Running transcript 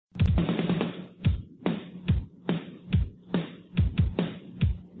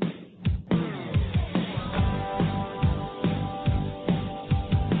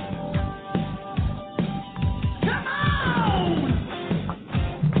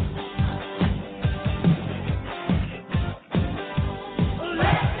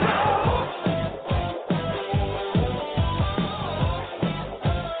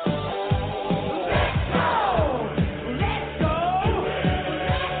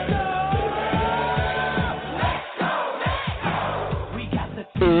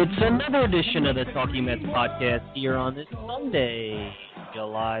It's another edition of the Talking Mets podcast here on this Sunday,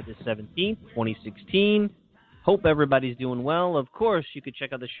 July the 17th, 2016. Hope everybody's doing well. Of course, you can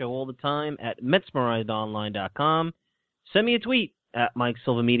check out the show all the time at MetsMerizedOnline.com. Send me a tweet at Mike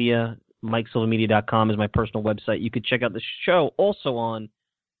Silva Media. MikeSilvaMedia.com is my personal website. You can check out the show also on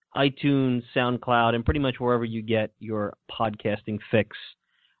iTunes, SoundCloud, and pretty much wherever you get your podcasting fix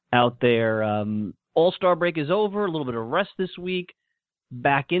out there. All-Star break is over. A little bit of rest this week.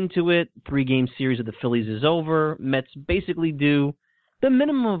 Back into it. 3-game series of the Phillies is over. Mets basically do the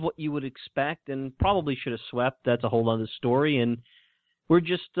minimum of what you would expect and probably should have swept. That's a whole other story. And we're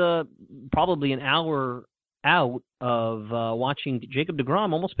just probably an hour out of watching Jacob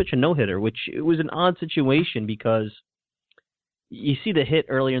deGrom almost pitch a no-hitter, which it was an odd situation because you see the hit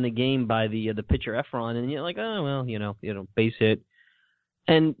earlier in the game by the pitcher Efron, and you're like, oh, well, you know, base hit.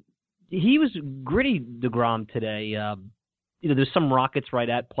 And he was gritty, deGrom, today. There's some rockets right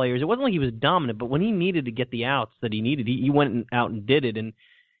at players. It wasn't like he was dominant, but when he needed to get the outs that he needed, he went out and did it. And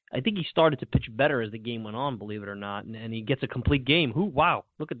I think he started to pitch better as the game went on, believe it or not. And he gets a complete game. Wow,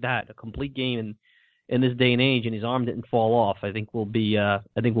 look at that, a complete game in this day and age, and his arm didn't fall off. I think we'll be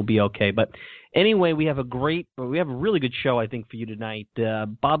okay. But anyway, we have a really good show, I think, for you tonight.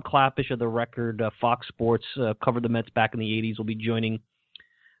 Bob Klapisch of The Record, Fox Sports, covered the Mets back in the 80s, will be joining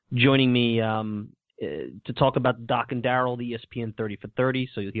me to talk about Doc and Darryl, the ESPN 30 for 30.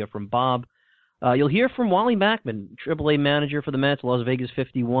 So you'll hear from Bob. You'll hear from Wally Backman, AAA manager for the Mets, Las Vegas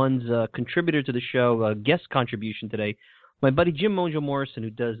 51's contributor to the show, guest contribution today. My buddy Jim Mojo Morrison,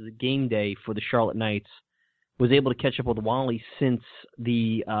 who does the game day for the Charlotte Knights, was able to catch up with Wally since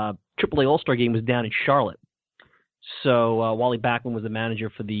the AAA All-Star game was down in Charlotte. So Wally Backman was the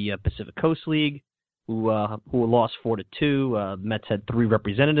manager for the Pacific Coast League, who lost 4-2. Mets had 3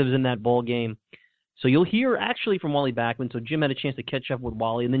 representatives in that ball game. So you'll hear actually from Wally Backman. So Jim had a chance to catch up with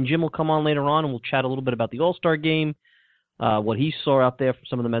Wally, and then Jim will come on later on and we'll chat a little bit about the All-Star game, what he saw out there from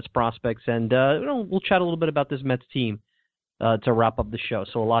some of the Mets prospects, and we'll chat a little bit about this Mets team to wrap up the show.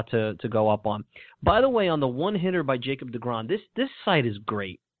 So a lot to go up on. By the way, on the one hitter by Jacob deGrom, this site is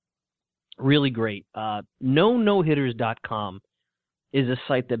great, really great. NoNoHitters.com is a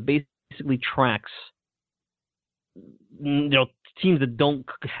site that basically tracks teams that don't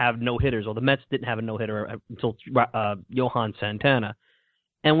have no-hitters, or the Mets didn't have a no-hitter until Johan Santana.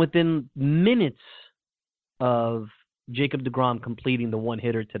 And within minutes of Jacob deGrom completing the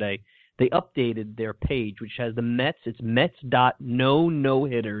one-hitter today, they updated their page, which has the Mets. It's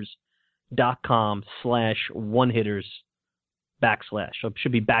Mets.nonohitters.com/one-hitters / So it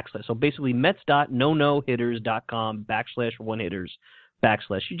should be /. So basically Mets.nonohitters.com/one-hitters /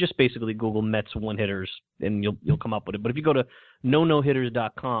 You just basically Google Mets one-hitters, and you'll come up with it. But if you go to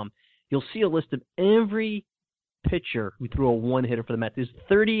nonohitters.com, you'll see a list of every pitcher who threw a one-hitter for the Mets. There's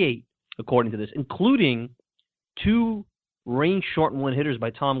 38, according to this, including 2 rain-shortened one-hitters by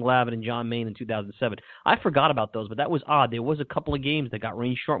Tom Glavine and John Maine in 2007. I forgot about those, but that was odd. There was a couple of games that got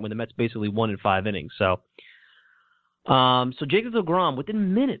rain-shortened when the Mets basically won in 5 innings. So Jacob deGrom,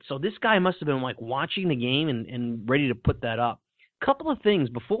 within minutes. So this guy must have been like watching the game and ready to put that up. Couple of things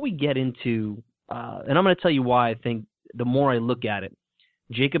before we get into, and I'm going to tell you why I think the more I look at it,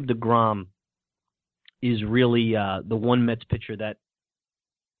 Jacob deGrom is really the one Mets pitcher that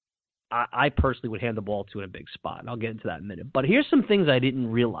I personally would hand the ball to in a big spot. And I'll get into that in a minute. But here's some things I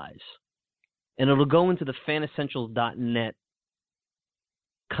didn't realize, and it'll go into the fanessentials.net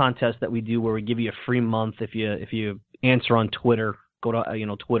contest that we do where we give you a free month if you answer on Twitter. Go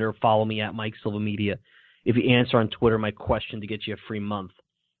to Twitter, follow me at Mike Silva Media. If you answer on Twitter my question to get you a free month.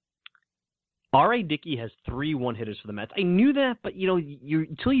 R.A. Dickey has 3 one-hitters for the Mets. I knew that, but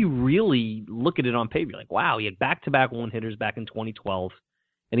until you really look at it on paper, you're like, wow, he had back-to-back one-hitters back in 2012,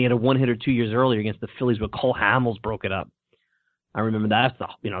 and he had a one-hitter 2 years earlier against the Phillies where Cole Hamels broke it up. I remember that.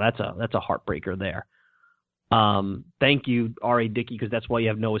 That's a heartbreaker there. Thank you, R.A. Dickey, because that's why you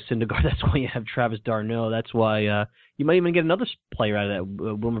have Noah Syndergaard. That's why you have Travis d'Arnaud. That's why you might even get another player out of that,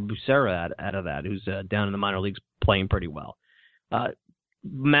 Wilmer Bucera out of that, who's down in the minor leagues playing pretty well.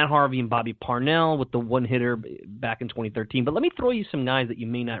 Matt Harvey and Bobby Parnell with the one-hitter back in 2013. But let me throw you some guys that you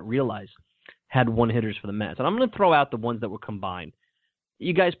may not realize had one-hitters for the Mets. And I'm going to throw out the ones that were combined.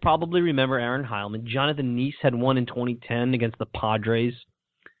 You guys probably remember Aaron Heilman. Jonathan Neese had one in 2010 against the Padres.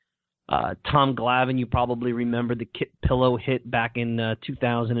 Tom Glavine, you probably remember the Kit Pillow hit back in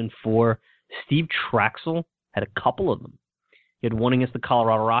 2004. Steve Traxel had a couple of them. He had one against the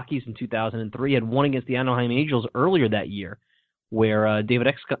Colorado Rockies in 2003. He had one against the Anaheim Angels earlier that year, where David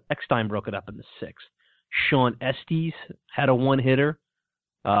Eckstein broke it up in the 6th. Sean Estes had a one-hitter,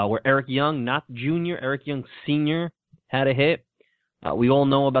 where Eric Young, not Jr., Eric Young Sr., had a hit. We all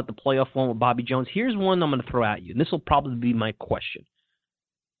know about the playoff one with Bobby Jones. Here's one I'm going to throw at you, and this will probably be my question.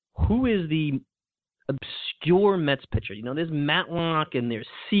 Who is the obscure Mets pitcher? There's Matlock, and there's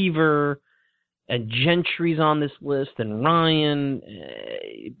Seaver, and Gentry's on this list, and Ryan.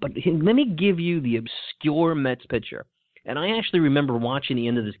 But let me give you the obscure Mets pitcher. And I actually remember watching the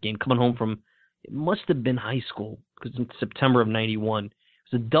end of this game, coming home from, it must have been high school, because in September of 91. It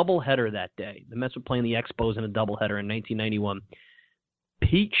was a doubleheader that day. The Mets were playing the Expos in a doubleheader in 1991.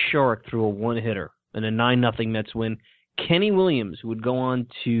 Pete Shark threw a one-hitter in a 9-0 Mets win. Kenny Williams, who would go on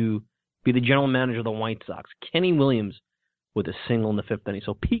to be the general manager of the White Sox. Kenny Williams with a single in the 5th inning.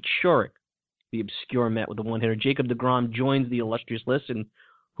 So Pete Shark, the obscure Met with the one-hitter. Jacob deGrom joins the illustrious list, and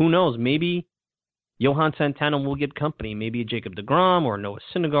who knows, maybe Johan Santana will get company. Maybe a Jacob deGrom or Noah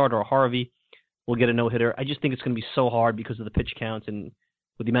Syndergaard or Harvey will get a no-hitter. I just think it's going to be so hard because of the pitch counts and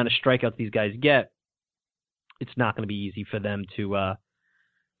with the amount of strikeouts these guys get. It's not going to be easy for them to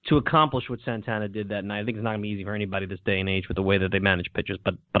accomplish what Santana did that night. I think it's not going to be easy for anybody this day and age with the way that they manage pitchers,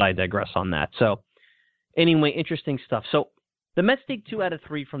 but I digress on that. So anyway, interesting stuff. So the Mets take 2 out of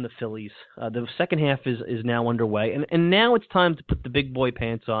 3 from the Phillies. The second half is now underway, and now it's time to put the big boy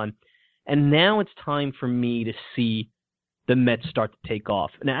pants on, and now it's time for me to see the Mets start to take off.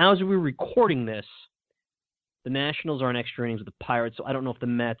 Now, as we're recording this, the Nationals are in extra innings with the Pirates, so I don't know if the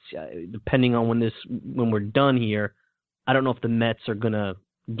Mets, depending on when we're done here, I don't know if the Mets are going to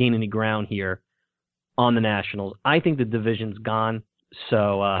gain any ground here on the Nationals. I think the division's gone.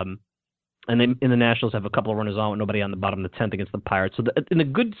 So, and the Nationals have a couple of runners on with nobody on the bottom of the 10th against the Pirates. So in the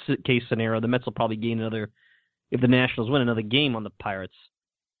good case scenario, the Mets will probably gain if the Nationals win, another game on the Pirates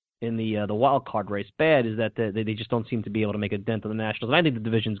in the wild card race. Bad is that they just don't seem to be able to make a dent on the Nationals. And I think the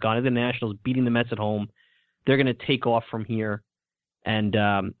division's gone. I think the Nationals beating the Mets at home, they're going to take off from here. And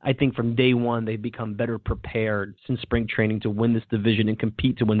I think from day one, they've become better prepared since spring training to win this division and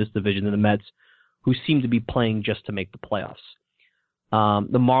compete to win this division than the Mets, who seem to be playing just to make the playoffs.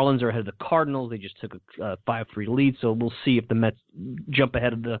 The Marlins are ahead of the Cardinals. They just took a 5-3 lead, so we'll see if the Mets jump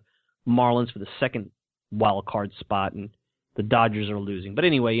ahead of the Marlins for the second wild card spot, and the Dodgers are losing. But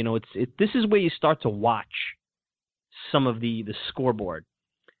anyway, this is where you start to watch some of the scoreboard.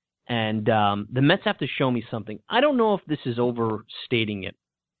 And the Mets have to show me something. I don't know if this is overstating it,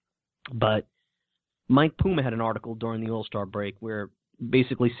 but Mike Puma had an article during the All-Star break where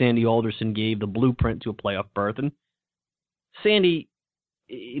basically Sandy Alderson gave the blueprint to a playoff berth. And Sandy,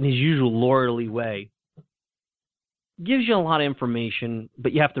 in his usual lawyerly way, gives you a lot of information,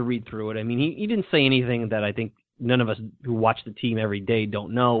 but you have to read through it. I mean, he didn't say anything that I think none of us who watch the team every day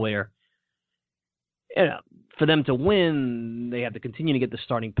don't know, where for them to win, they have to continue to get the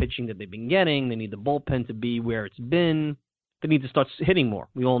starting pitching that they've been getting. They need the bullpen to be where it's been. They need to start hitting more.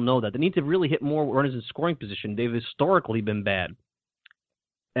 We all know that. They need to really hit more runners in scoring position. They've historically been bad.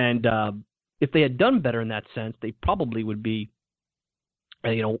 And if they had done better in that sense, they probably would be,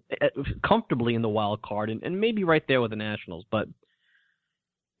 comfortably in the wild card and maybe right there with the Nationals. But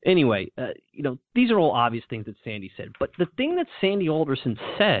anyway, these are all obvious things that Sandy said. But the thing that Sandy Alderson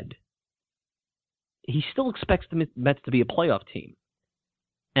said, he still expects the Mets to be a playoff team.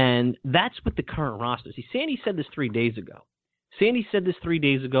 And that's with the current roster. See, Sandy said this 3 days ago. Sandy said this 3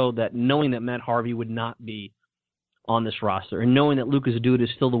 days ago, that knowing that Matt Harvey would not be on this roster and knowing that Lucas Duda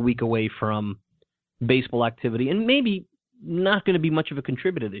is still a week away from baseball activity and maybe not going to be much of a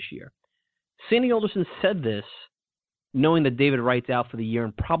contributor this year. Sandy Alderson said this knowing that David Wright's out for the year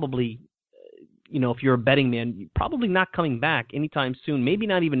and probably, if you're a betting man, probably not coming back anytime soon, maybe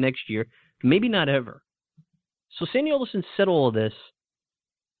not even next year, maybe not ever. So Sandy Alderson said all of this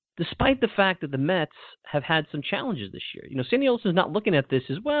despite the fact that the Mets have had some challenges this year. Sandy Alderson's not looking at this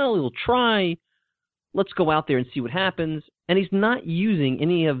as, well, we'll try, let's go out there and see what happens. And he's not using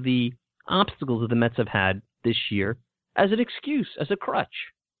any of the obstacles that the Mets have had this year as an excuse, as a crutch.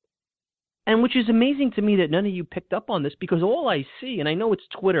 And which is amazing to me that none of you picked up on this, because all I see, and I know it's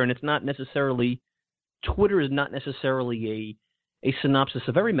Twitter, and Twitter is not necessarily a synopsis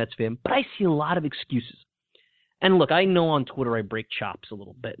of every Mets fan, but I see a lot of excuses. And look, I know on Twitter I break chops a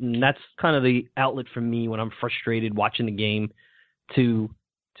little bit, and that's kind of the outlet for me when I'm frustrated watching the game to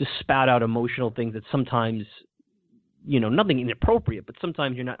spout out emotional things that sometimes, nothing inappropriate, but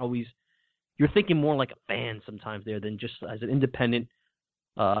sometimes you're thinking more like a fan sometimes there than just as an independent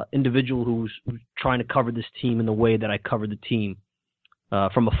individual who's trying to cover this team in the way that I cover the team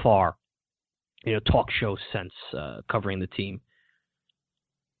from afar, talk show sense, covering the team.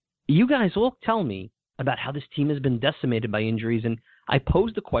 You guys all tell me about how this team has been decimated by injuries, and I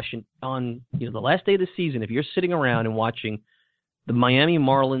posed the question on the last day of the season. If you're sitting around and watching the Miami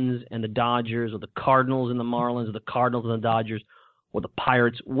Marlins and the Dodgers, or the Cardinals and the Marlins, or the Cardinals and the Dodgers, or the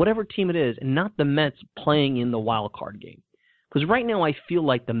Pirates, whatever team it is, and not the Mets playing in the wild card game. Because right now I feel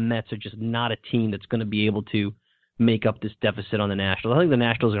like the Mets are just not a team that's going to be able to make up this deficit on the Nationals. I think the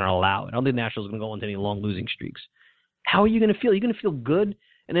Nationals are going to allow it. I don't think the Nationals are going to go into any long losing streaks. How are you going to feel? Are you going to feel good?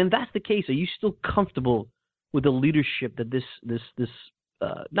 And then if that's the case, are you still comfortable with the leadership that this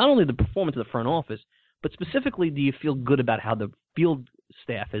not only the performance of the front office, but specifically, do you feel good about how the field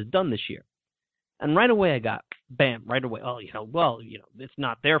staff has done this year? And right away I got, bam, right away, it's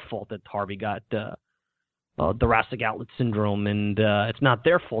not their fault that Harvey got thoracic outlet syndrome, and it's not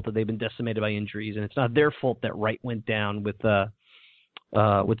their fault that they've been decimated by injuries, and it's not their fault that Wright went down with a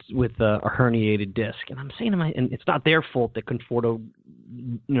herniated disc. And I'm saying and it's not their fault that Conforto,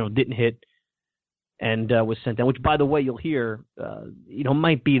 didn't hit and was sent down. Which, by the way, you'll hear,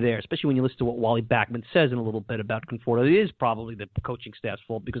 might be there, especially when you listen to what Wally Backman says in a little bit about Conforto. It is probably the coaching staff's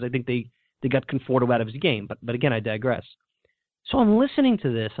fault because I think they got Conforto out of his game. But again, I digress. So I'm listening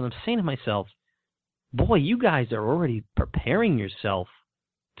to this and I'm saying to myself, boy, you guys are already preparing yourself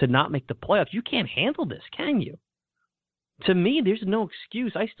to not make the playoffs. You can't handle this, can you? To me, there's no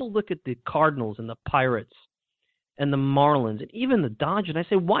excuse. I still look at the Cardinals and the Pirates and the Marlins and even the Dodgers, and I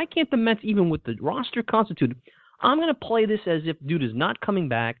say, why can't the Mets, even with the roster constituted, I'm going to play this as if dude is not coming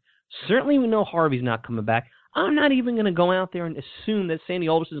back. Certainly we know Harvey's not coming back. I'm not even going to go out there and assume that Sandy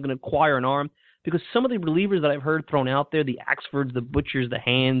Alderson is going to acquire an arm because some of the relievers that I've heard thrown out there, the Axfords, the Butchers, the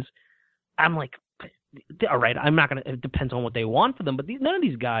Hands, I'm like, all right, I'm not going to, it depends on what they want for them, but none of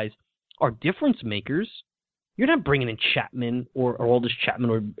these guys are difference makers. You're not bringing in Chapman or Aroldis Chapman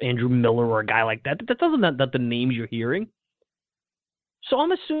or Andrew Miller or a guy like that. That doesn't that the names you're hearing. So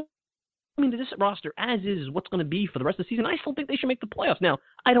I'm assuming that this roster, as is what's going to be for the rest of the season. I still think they should make the playoffs. Now,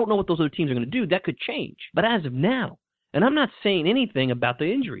 I don't know what those other teams are going to do. That could change. But as of now, and I'm not saying anything about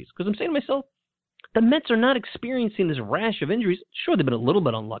the injuries, because I'm saying to myself, the Mets are not experiencing this rash of injuries. Sure, they've been a little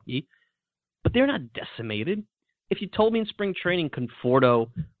bit unlucky, but they're not decimated. If you told me in spring training Conforto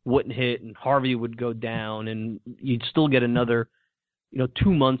wouldn't hit and Harvey would go down and you'd still get another, 2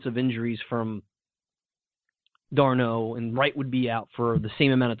 months of injuries from d'Arnaud and Wright would be out for the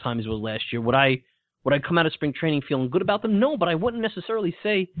same amount of time as was last year, would I come out of spring training feeling good about them? No, but I wouldn't necessarily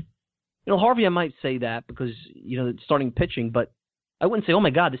say, Harvey, I might say that because, it's starting pitching, but I wouldn't say, oh my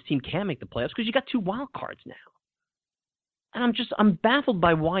God, this team can't make the playoffs because you got 2 wild cards now. And I'm baffled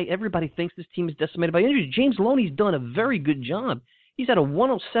by why everybody thinks this team is decimated by injuries. James Loney's done a very good job. He's at a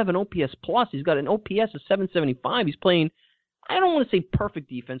 107 OPS plus. He's got an OPS of 775. He's playing, I don't want to say perfect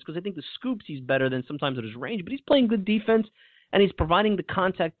defense because I think the scoops he's better than sometimes at his range, but he's playing good defense and he's providing the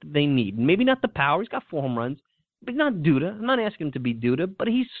contact that they need. Maybe not the power. He's got 4 home runs, but not Duda. I'm not asking him to be Duda, but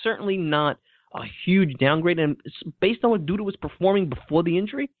he's certainly not a huge downgrade. And based on what Duda was performing before the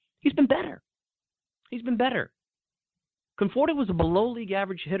injury, he's been better. He's been better. Conforto was a below-league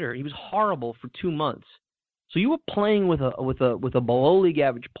average hitter. He was horrible for 2 months. So you were playing with a below-league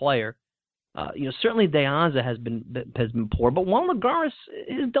average player. Certainly De Aza has been poor, but Juan Lagares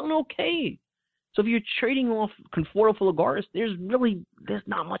has done okay. So if you're trading off Conforto for Lagares, there's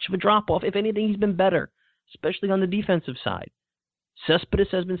not much of a drop-off. If anything, he's been better, especially on the defensive side. Cespedes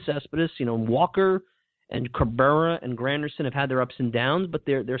has been Cespedes. Walker and Cabrera and Granderson have had their ups and downs, but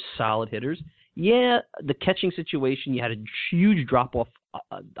they're solid hitters. Yeah, the catching situation, you had a huge drop-off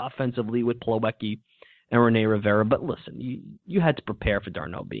offensively with Plawecki and Rene Rivera. But listen, you had to prepare for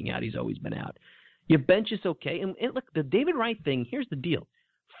d'Arnaud being out. He's always been out. Your bench is okay. And look, the David Wright thing, here's the deal.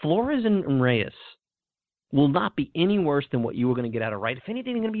 Flores and Reyes will not be any worse than what you were going to get out of Wright. If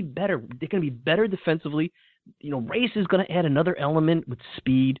anything, they're going to be better. They're going to be better defensively. Reyes is going to add another element with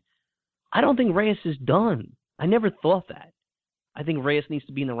speed. I don't think Reyes is done. I never thought that. I think Reyes needs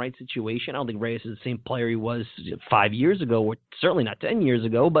to be in the right situation. I don't think Reyes is the same player he was 5 years ago, or certainly not 10 years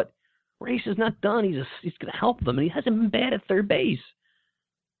ago, but Reyes is not done. He's going to help them, and he hasn't been bad at third base.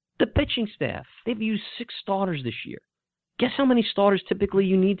 The pitching staff, they've used 6 starters this year. Guess how many starters typically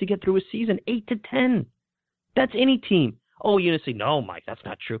you need to get through a season? 8 to 10. That's any team. Oh, you're going to say, no, Mike, that's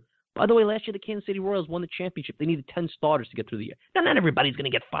not true. By the way, last year the Kansas City Royals won the championship. They needed 10 starters to get through the year. Now, not everybody's going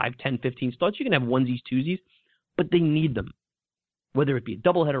to get 5, 10, 15 starts. You can have onesies, twosies, but they need them. Whether it be a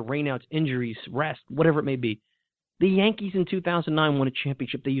doubleheader, rainouts, injuries, rest, whatever it may be. The Yankees in 2009 won a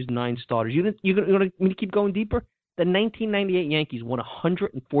championship. They used 9 starters. You're going to keep going deeper? The 1998 Yankees won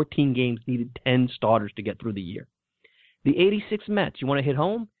 114 games, needed 10 starters to get through the year. The 86 Mets, you want to hit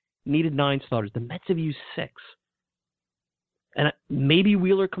home? Needed 9 starters. The Mets have used 6. And maybe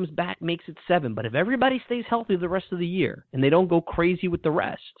Wheeler comes back, makes it 7. But if everybody stays healthy the rest of the year and they don't go crazy with the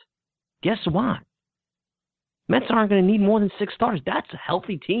rest, guess what? Mets aren't going to need more than 6 starters. That's a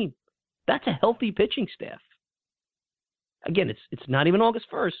healthy team. That's a healthy pitching staff. Again, it's not even August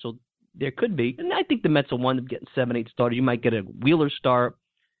 1st, so there could be. And I think the Mets will wind up getting 7-8 starters. You might get a Wheeler start,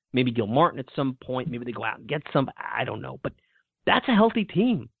 maybe Gil Martin at some point. Maybe they go out and get some. I don't know. But that's a healthy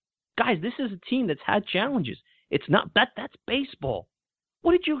team. Guys, this is a team that's had challenges. It's not that's baseball.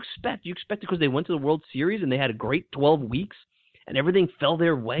 What did you expect? You expect because they went to the World Series and they had a great 12 weeks and everything fell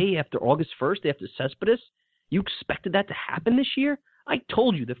their way after August 1st, after Cespedes? You expected that to happen this year? I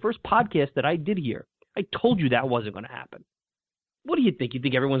told you, the first podcast that I did here, I told you that wasn't going to happen. What do you think? You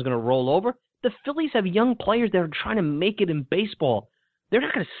think everyone's going to roll over? The Phillies have young players that are trying to make it in baseball. They're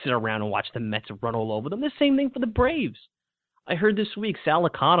not going to sit around and watch the Mets run all over them. The same thing for the Braves. I heard this week, Sal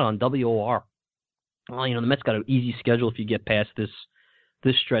Licata on WOR. Well, the Mets got an easy schedule if you get past this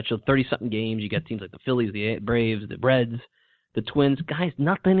stretch of 30-something games. You got teams like the Phillies, the Braves, the Reds, the Twins. Guys,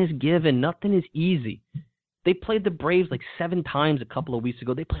 nothing is given. Nothing is easy. They played the Braves like 7 times a couple of weeks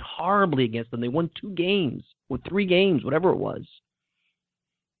ago. They played horribly against them. They won 2 games or 3 games, whatever it was.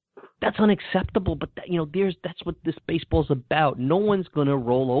 That's unacceptable, but that's what this baseball's about. No one's going to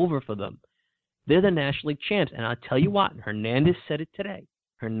roll over for them. They're the National League champs, and I'll tell you what, Hernandez said it today.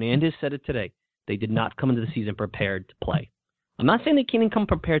 They did not come into the season prepared to play. I'm not saying they didn't come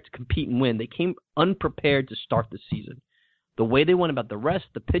prepared to compete and win. They came unprepared to start the season. The way they went about the rest,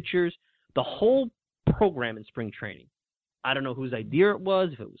 the pitchers, the whole program in spring training. I don't know whose idea it was,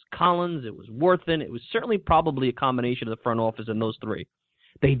 if it was Collins, it was Worthen. It was certainly probably a combination of the front office and those 3.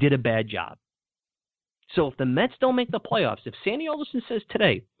 They did a bad job. So if the Mets don't make the playoffs, if Sandy Alderson says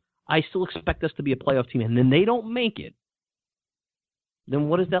today, I still expect us to be a playoff team, and then they don't make it, then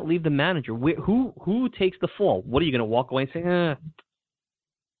what does that leave the manager? Who takes the fall? What are you going to walk away and say,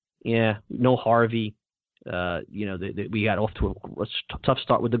 yeah, no Harvey. We got off to a tough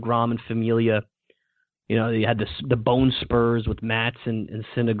start with DeGrom and Familia. They had the bone spurs with Matz and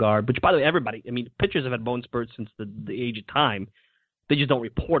Syndergaard, which, by the way, pitchers have had bone spurs since the age of time. They just don't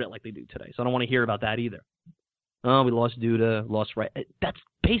report it like they do today. So I don't want to hear about that either. Oh, we lost Duda, lost Wright. That's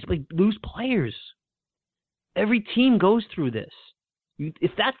basically lose players. Every team goes through this.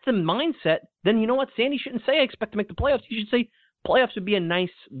 If that's the mindset, then you know what? Sandy shouldn't say I expect to make the playoffs. He should say playoffs would be a nice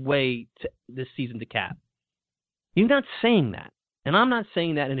way this season to cap. You're not saying that. And I'm not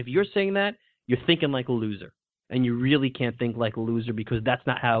saying that. And if you're saying that, you're thinking like a loser. And you really can't think like a loser because that's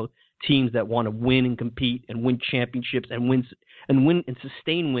not how teams that want to win and compete and win championships and win and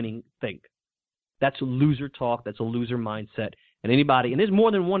sustain winning think. That's a loser talk. That's a loser mindset. And there's more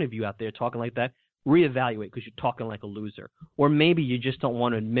than one of you out there talking like that, reevaluate because you're talking like a loser. Or maybe you just don't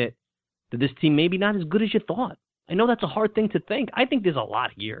want to admit that this team may be not as good as you thought. I know that's a hard thing to think. I think there's a lot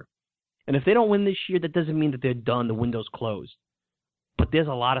here. And if they don't win this year, that doesn't mean that they're done, the window's closed. But there's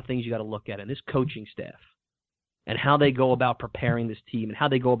a lot of things you got to look at. And this coaching staff and how they go about preparing this team and how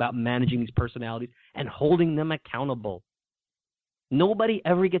they go about managing these personalities and holding them accountable. Nobody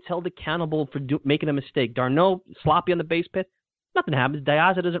ever gets held accountable for making a mistake. Darno, sloppy on the base path, nothing happens.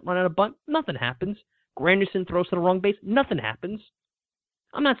 Diaza doesn't run out of bunt, nothing happens. Granderson throws to the wrong base, nothing happens.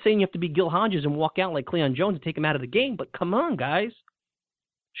 I'm not saying you have to be Gil Hodges and walk out like Cleon Jones and take him out of the game, but come on, guys.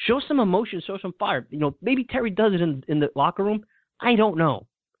 Show some emotion, show some fire. Maybe Terry does it in the locker room. I don't know.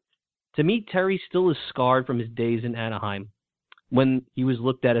 To me, Terry still is scarred from his days in Anaheim when he was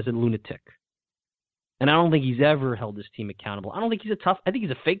looked at as a lunatic. And I don't think he's ever held his team accountable. I don't think he's I think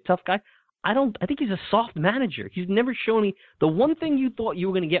he's a fake tough guy. I think he's a soft manager. He's never shown me the one thing you thought you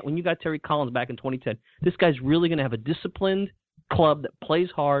were going to get when you got Terry Collins back in 2010. This guy's really going to have a disciplined club that plays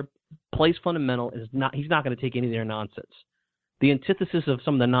hard, plays fundamental, and he's not going to take any of their nonsense. The antithesis of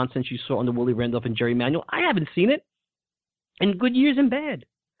some of the nonsense you saw under Willie Randolph and Jerry Manuel, I haven't seen it in good years and bad.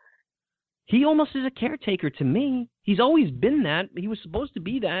 He almost is a caretaker to me. He's always been that. He was supposed to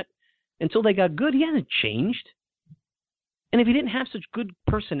be that until they got good. He hasn't changed. And if he didn't have such good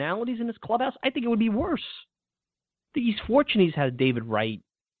personalities in his clubhouse, I think it would be worse. He's fortunate he's had David Wright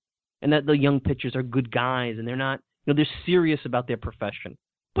and that the young pitchers are good guys and they're not, they're serious about their profession.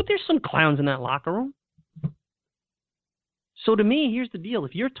 But there's some clowns in that locker room. So to me, here's the deal.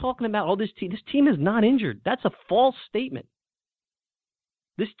 If you're talking about, this team is not injured. That's a false statement.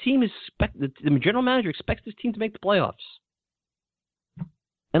 This team the general manager expects this team to make the playoffs.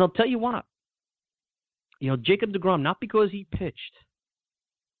 And I'll tell you what. Jacob deGrom, not because he pitched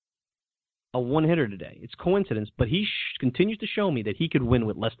a one-hitter today. It's coincidence, but he continues to show me that he could win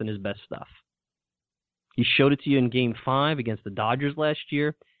with less than his best stuff. He showed it to you in Game 5 against the Dodgers last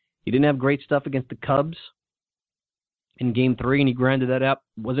year. He didn't have great stuff against the Cubs in Game 3, and he grinded that out.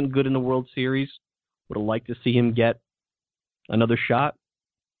 Wasn't good in the World Series. Would have liked to see him get another shot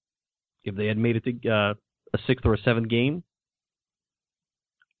if they had made it to a 6th or a 7th game.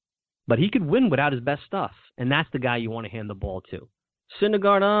 But he could win without his best stuff, and that's the guy you want to hand the ball to.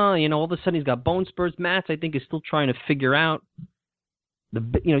 Syndergaard, all of a sudden he's got bone spurs. Matz, I think, is still trying to figure out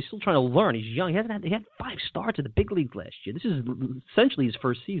he's still trying to learn. He's young. He had 5 starts at the big league last year. This is essentially his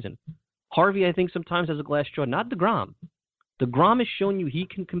first season. Harvey, I think, sometimes has a glass jaw. Not DeGrom. DeGrom has shown you he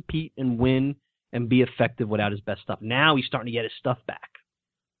can compete and win and be effective without his best stuff. Now he's starting to get his stuff back.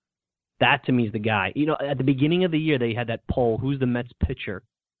 That, to me, is the guy. At the beginning of the year, they had that poll, who's the Mets pitcher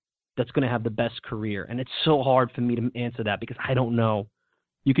that's going to have the best career? And it's so hard for me to answer that because I don't know.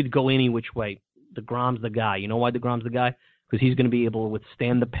 You could go any which way. DeGrom's the guy. You know why DeGrom's the guy? Because he's going to be able to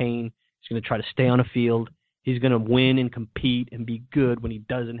withstand the pain. He's going to try to stay on the field. He's going to win and compete and be good when he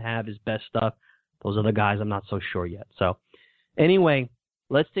doesn't have his best stuff. Those other guys, I'm not so sure yet. So, anyway,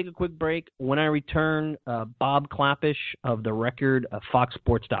 let's take a quick break. When I return, Bob Klapisch of The Record of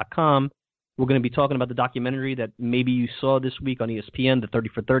FoxSports.com. We're going to be talking about the documentary that maybe you saw this week on ESPN, the 30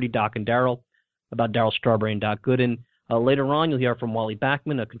 for 30, Doc and Darryl, about Darryl Strawberry and Doc Gooden. Later on, you'll hear from Wally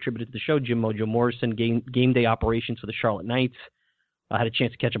Backman, a contributor to the show, Jim Mojo Morrison, game day operations for the Charlotte Knights. I had a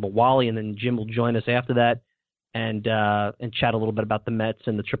chance to catch up with Wally, and then Jim will join us after that and chat a little bit about the Mets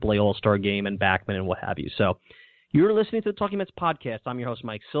and the AAA All-Star Game and Backman and what have you. So you're listening to the Talking Mets podcast. I'm your host,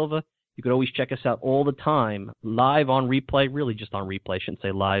 Mike Silva. You can always check us out all the time, live on replay, really just on replay, I shouldn't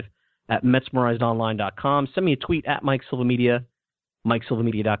say live, at MetsMerizedOnline.com. Send me a tweet at Mike Silva Media,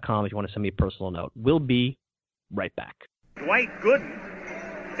 MikeSilvaMedia.com if you want to send me a personal note. We'll be right back. Dwight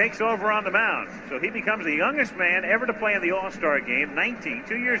Gooden takes over on the mound. So he becomes the youngest man ever to play in the All-Star Game, 19,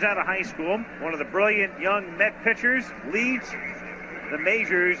 2 years out of high school. One of the brilliant young Met pitchers, leads the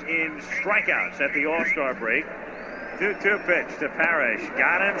majors in strikeouts at the All-Star break. 2-2 pitch to Parrish.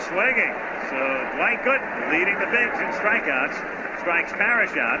 Got him swinging. So Dwight Gooden leading the bigs in strikeouts. Strikes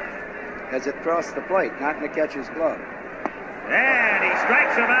Parrish out. As it crossed the plate, not in the catcher's glove. And he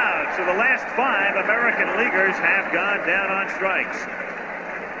strikes him out. So the last 5 American leaguers have gone down on strikes.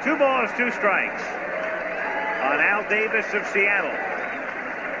 2 balls, 2 strikes on Al Davis of Seattle.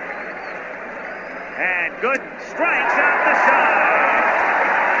 And Gooden strikes out the side.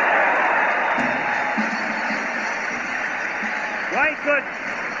 Dwight Gooden,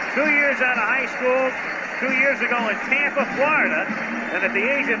 2 years out of high school, 2 years ago in Tampa, Florida, and at the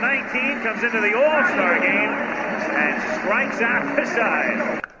age of 19 comes into the All-Star Game and strikes out the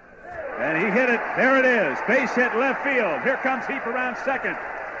side. And he hit it. There it is. Base hit left field. Here comes Heap around second.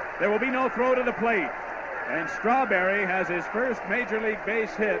 There will be no throw to the plate. And Strawberry has his first Major League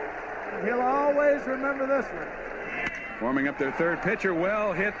base hit. He'll always remember this one. Warming up their third pitcher.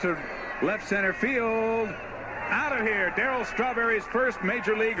 Well hit to left center field. Out of here. Darryl Strawberry's first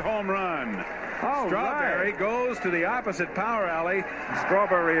Major League home run. Strawberry goes to the opposite power alley.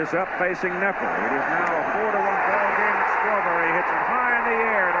 Strawberry is up facing Knepper. It is now a 4-1 ball game. Strawberry hits it high in the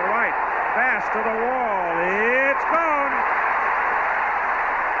air to right. Fast to the wall. It's gone.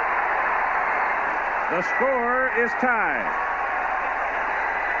 The score is tied.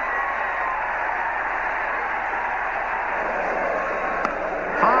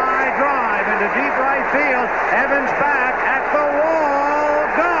 High drive into deep right field. Evans back at the wall.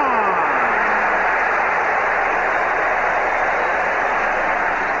 Gone.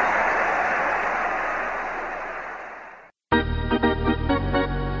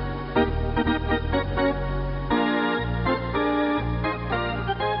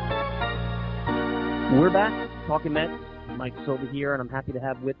 We're back, Talking Mets. Mike Silva here, and I'm happy to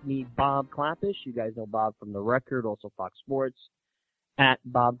have with me Bob Klapisch. You guys know Bob from The Record, also Fox Sports, at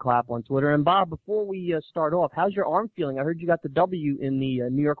Bob Clapp on Twitter. And Bob, before we start off, how's your arm feeling? I heard you got the W in the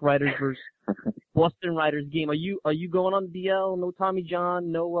New York Riders versus Boston Riders game. Are you going on DL? No Tommy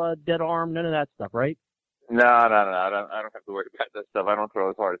John? No dead arm? None of that stuff, right? No. I don't have to worry about that stuff. I don't throw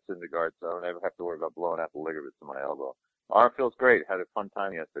as hard as Syndergaard, so I don't ever have to worry about blowing out the ligaments in my elbow. Arm feels great. Had a fun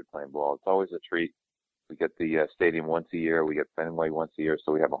time yesterday playing ball. It's always a treat. We get the stadium once a year. We get Fenway once a year.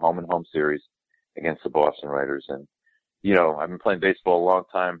 So we have a home-and-home series against the Boston Riders. And, I've been playing baseball a long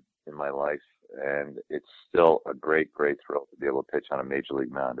time in my life, and it's still a great, great thrill to be able to pitch on a major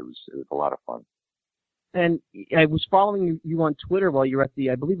league mound. It was a lot of fun. And I was following you on Twitter while you were at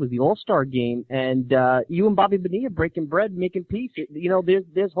the, I believe it was the All-Star game, and you and Bobby Bonilla breaking bread, making peace.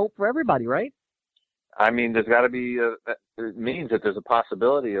 There's hope for everybody, right? I mean, there's got to be. It means that there's a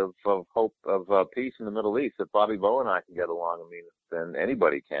possibility of hope of peace in the Middle East. If Bobby Bowe and I can get along, then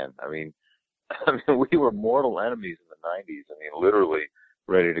anybody can. I mean, we were mortal enemies in the '90s. Literally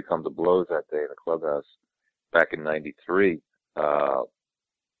ready to come to blows that day in the clubhouse back in '93. But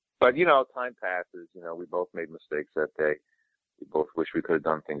time passes. We both made mistakes that day. We both wish we could have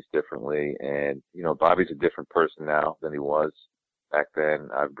done things differently. And Bobby's a different person now than he was back then.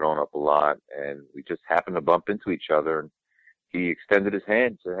 I've grown up a lot, and we just happened to bump into each other. And he extended his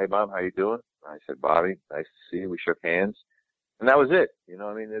hand, said, "Hey, Bob, how you doing?" I said, "Bobby, nice to see you." We shook hands, and that was it. You know,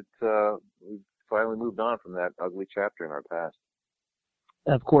 I mean, we finally moved on from that ugly chapter in our past.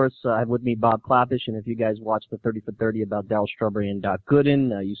 Of course, I have with me Bob Klapisch, and if you guys watched the 30 for 30 about Darryl Strawberry and Doc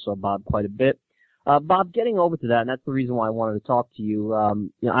Gooden, you saw Bob quite a bit. Bob, getting over to that, and that's the reason why I wanted to talk to you.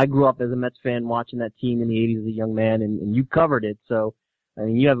 I grew up as a Mets fan watching that team in the 80s as a young man, and you covered it, so I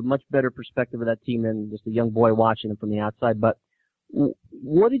mean, you have a much better perspective of that team than just a young boy watching it from the outside. But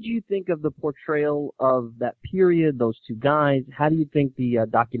what did you think of the portrayal of that period, those two guys? How do you think the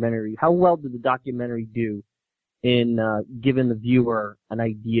documentary, how well did the documentary do in giving the viewer an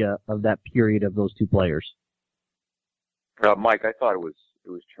idea of that period of those two players? Mike, I thought it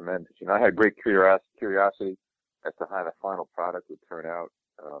was tremendous. You know, I had great curiosity as to how the final product would turn out.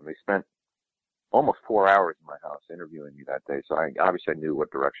 They spent almost 4 hours in my house interviewing me that day, so I knew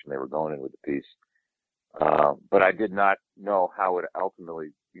what direction they were going in with the piece. But I did not know how it ultimately,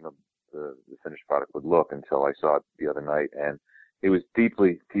 you know, the finished product would look until I saw it the other night, and it was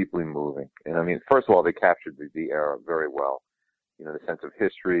deeply, deeply moving. And I mean, first of all, they captured the era very well. You know, the sense of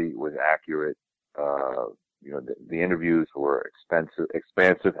history was accurate. You know, the interviews were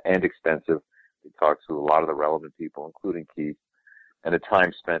expansive and extensive. They talked to a lot of the relevant people, including Keith. And the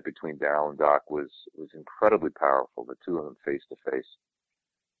time spent between Darryl and Doc was incredibly powerful, the two of them face to face,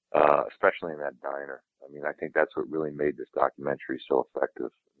 especially in that diner. I mean, I think that's what really made this documentary so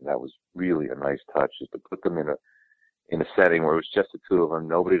effective. And that was really a nice touch, is to put them in a setting where it was just the two of them,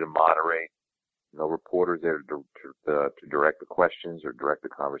 nobody to moderate, no reporters there to direct the questions or direct the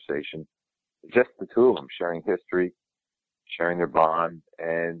conversation. Just the two of them sharing history, sharing their bond.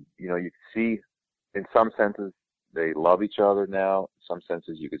 And, you know, you can see in some senses they love each other now. In some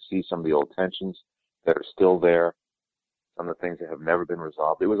senses you could see some of the old tensions that are still there, some of the things that have never been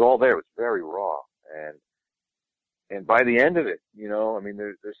resolved. It was all there. It was very raw. And by the end of it, you know, I mean,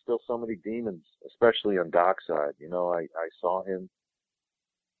 there's still so many demons, especially on Doc's side. You know, I saw him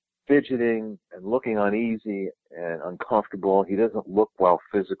fidgeting and looking uneasy and uncomfortable. He doesn't look well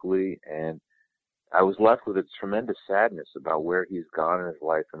physically, and I was left with a tremendous sadness about where he's gone in his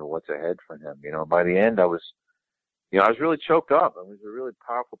life and what's ahead for him. You know, by the end, I was really choked up. It was a really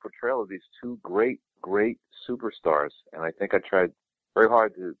powerful portrayal of these two great, great superstars, and I think I tried very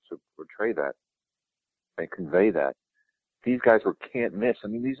hard to portray that and convey that. These guys were can't miss. I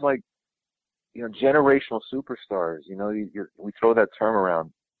mean, these like, you know, generational superstars. You know, we throw that term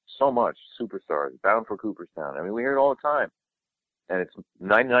around so much, superstars, bound for Cooperstown. I mean, we hear it all the time, and it's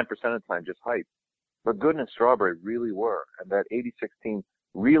 99% of the time just hype. But Gooden and Strawberry really were, and that '86 team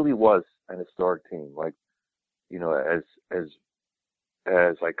really was an historic team. Like, you know, as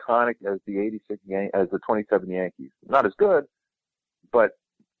iconic as the '86 as the 27 Yankees. Not as good, but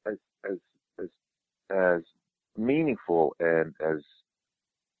as meaningful and as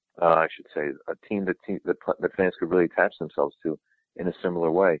I should say, a team that fans could really attach themselves to in a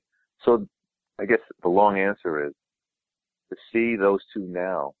similar way. So I guess the long answer is, to see those two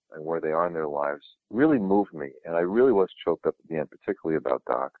now and where they are in their lives really moved me, and I really was choked up at the end, particularly about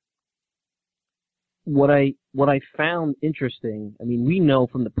Doc. What I found interesting, I mean, we know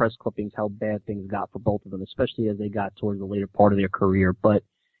from the press clippings how bad things got for both of them, especially as they got towards the later part of their career, but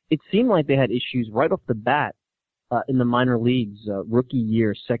it seemed like they had issues right off the bat in the minor leagues, rookie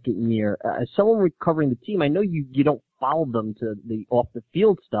year, second year. As someone recovering the team, I know you don't follow them to the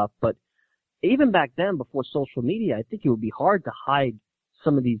off-the-field stuff, but even back then, before social media, I think it would be hard to hide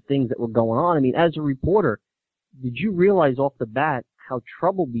some of these things that were going on. I mean, as a reporter, did you realize off the bat how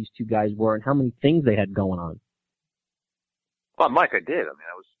troubled these two guys were and how many things they had going on? Well, Mike, I did. I mean,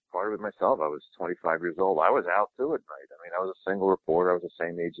 I was part of it myself. I was 25 years old. I was out to it, right? I mean, I was a single reporter. I was the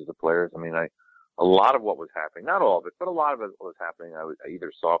same age as the players. I mean, a lot of what was happening, not all of it, but a lot of it was happening, I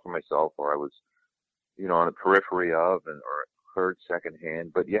either saw for myself or I was, you know, on the periphery of or heard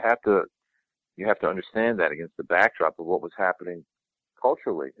secondhand. But you have to understand that against the backdrop of what was happening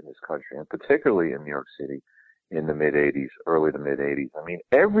culturally in this country, and particularly in New York City in the mid-'80s, early to mid-'80s. I mean,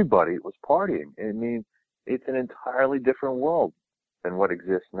 everybody was partying. I mean, it's an entirely different world than what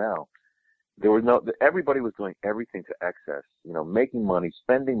exists now. Everybody was doing everything to excess, you know, making money,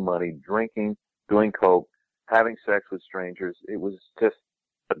 spending money, drinking, doing coke, having sex with strangers. It was just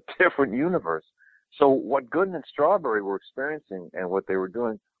a different universe. So what Gooden and Strawberry were experiencing and what they were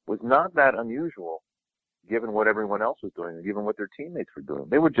doing was not that unusual, given what everyone else was doing and given what their teammates were doing.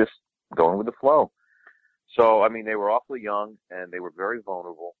 They were just going with the flow. So, I mean, they were awfully young and they were very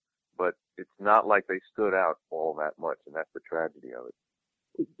vulnerable, but it's not like they stood out all that much, and that's the tragedy of it.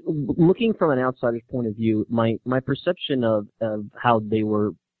 looking from an outsider's point of view, my perception of how they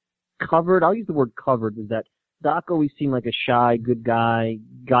were covered, I'll use the word covered, was that Doc always seemed like a shy, good guy,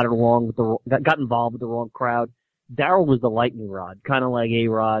 got involved with the wrong crowd. Darryl was the lightning rod, kind of like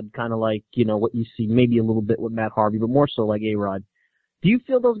A-Rod, kind of like, what you see maybe a little bit with Matt Harvey, but more so like A-Rod. Do you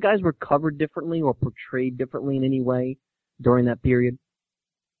feel those guys were covered differently or portrayed differently in any way during that period?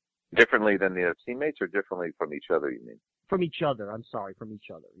 Differently than the other teammates, or differently from each other, you mean? From each other, I'm sorry, from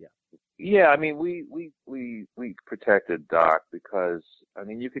each other, yeah. Yeah, I mean, we protected Doc because, I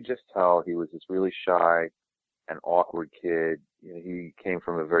mean, you could just tell he was this really shy and awkward kid. He came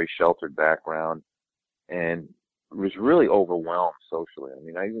from a very sheltered background and was really overwhelmed socially. I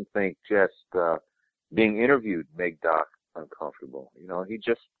mean, I even think just being interviewed made Doc uncomfortable. He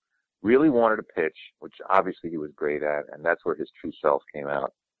just really wanted to pitch, which obviously he was great at, and that's where his true self came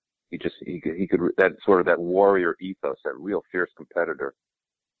out. He could that warrior ethos, that real fierce competitor,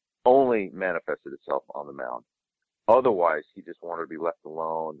 only manifested itself on the mound. Otherwise, he just wanted to be left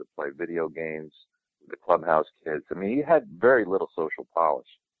alone to play video games with the clubhouse kids. I mean, he had very little social polish.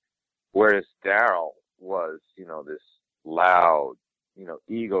 Whereas Darryl was, this loud,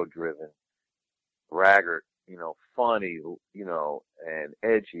 ego-driven, braggart, funny, and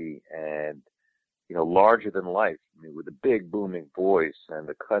edgy and, larger than life. I mean, with a big booming voice and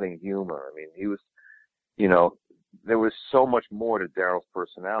the cutting humor. I mean, he was, there was so much more to Darryl's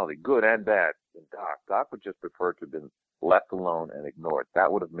personality, good and bad, than Doc. Doc would just prefer to have been left alone and ignored.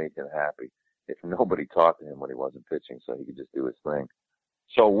 That would have made him happy if nobody talked to him when he wasn't pitching, so he could just do his thing.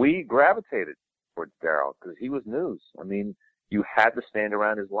 So we gravitated towards Darryl because he was news. I mean, you had to stand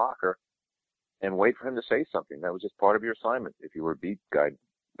around his locker and wait for him to say something. That was just part of your assignment if you were a beat guy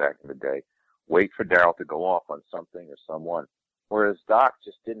back in the day. Wait for Darryl to go off on something or someone. Whereas Doc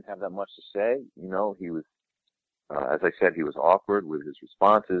just didn't have that much to say. He was, as I said, he was awkward with his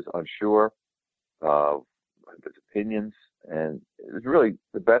responses, unsure of his opinions. And it was really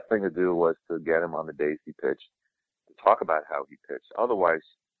the best thing to do was to get him on the days he pitched, to talk about how he pitched. Otherwise,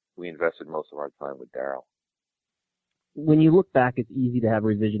 we invested most of our time with Darryl. When you look back, it's easy to have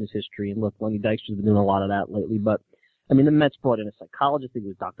revisionist history. And look, Lenny Dykstra's been doing a lot of that lately. But, I mean, the Mets brought in a psychologist. I think it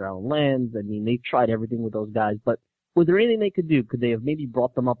was Dr. Alan Lanz. I mean, they tried everything with those guys. But was there anything they could do? Could they have maybe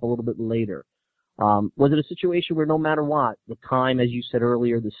brought them up a little bit later? Was it a situation where no matter what, the time, as you said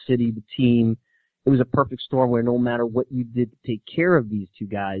earlier, the city, the team, it was a perfect storm where no matter what you did to take care of these two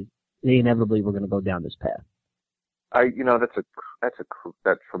guys, they inevitably were going to go down this path? That's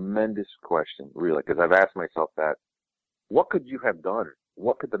a tremendous question, really, because I've asked myself that. What could you have done?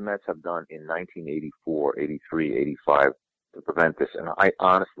 What could the Mets have done in 1984, 83, 85 to prevent this? And I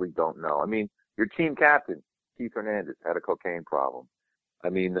honestly don't know. I mean, your team captain, Keith Hernandez, had a cocaine problem. I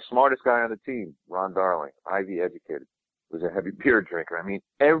mean, the smartest guy on the team, Ron Darling, Ivy educated, was a heavy beer drinker. I mean,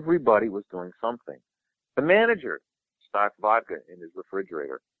 everybody was doing something. The manager stocked vodka in his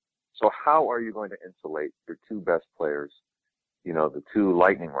refrigerator. So how are you going to insulate your two best players, the two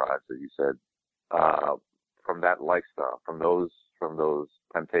lightning rods that you said, from that lifestyle, from those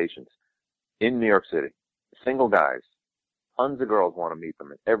temptations in New York City? Single guys, tons of girls want to meet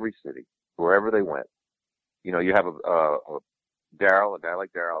them in every city, wherever they went. You have a Darryl, a guy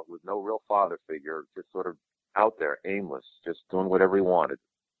like Darryl, with no real father figure, just sort of out there, aimless, just doing whatever he wanted.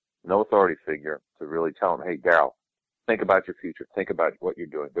 No authority figure to really tell him, hey, Darryl, think about your future. Think about what you're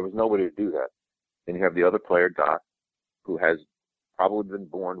doing. There was nobody to do that. Then you have the other player, Doc, who has probably been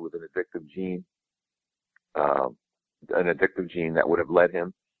born with an addictive gene that would have led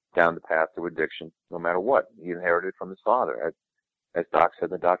him down the path to addiction no matter what. He inherited it from his father. As Doc said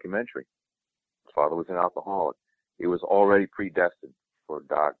in the documentary, his father was an alcoholic. It was already predestined for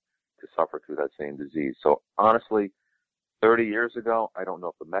Doc to suffer through that same disease. So honestly, 30 years ago, I don't know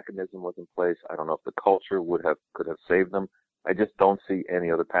if the mechanism was in place. I don't know if the culture could have saved them. I just don't see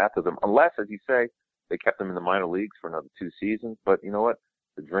any other path to them, unless, as you say, they kept them in the minor leagues for another 2 seasons. But you know what?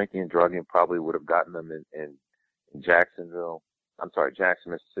 The drinking and drugging probably would have gotten them in Jackson,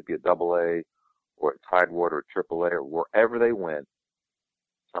 Mississippi at AA, or at Tidewater or AAA, or wherever they went,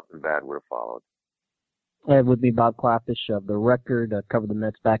 something bad would have followed. I have with me Bob Klapisch of The Record, covered the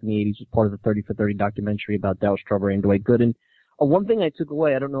Mets back in the 80s, was part of the 30 for 30 documentary about Darryl Strawberry and Dwight Gooden. One thing I took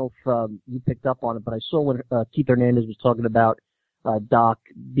away, I don't know if you picked up on it, but I saw when Keith Hernandez was talking about Doc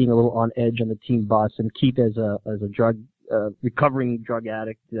being a little on edge on the team bus, and Keith as a recovering drug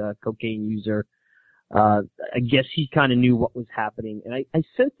addict, cocaine user, I guess he kind of knew what was happening. And I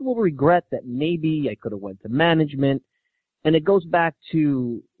sensed a little regret that maybe I could have went to management. And it goes back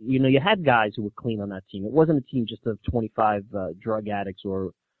to, you had guys who were clean on that team. It wasn't a team just of 25 drug addicts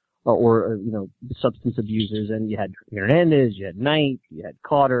or substance abusers. And you had Hernandez, you had Knight, you had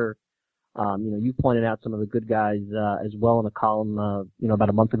Carter. You pointed out some of the good guys as well in a column, about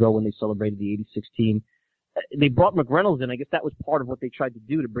a month ago when they celebrated the '86 team. They brought McReynolds in. I guess that was part of what they tried to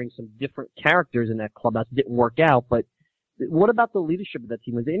do to bring some different characters in that clubhouse. It didn't work out, but what about the leadership of that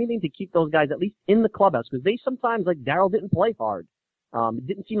team? Was there anything to keep those guys at least in the clubhouse? Because they sometimes, like Darryl, didn't play hard. It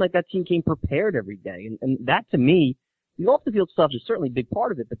didn't seem like that team came prepared every day. And that, to me, the off-the-field stuff is certainly a big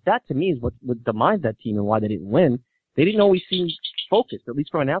part of it, but that, to me, is what demised that team and why they didn't win. They didn't always seem focused, at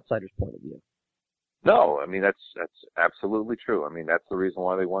least from an outsider's point of view. No, I mean, that's absolutely true. I mean, that's the reason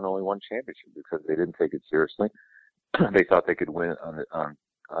why they won only one championship, because they didn't take it seriously. They thought they could win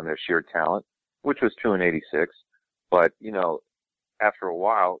on their sheer talent, which was true in '86. But, after a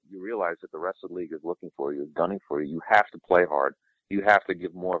while, you realize that the rest of the league is looking for you, is gunning for you. You have to play hard. You have to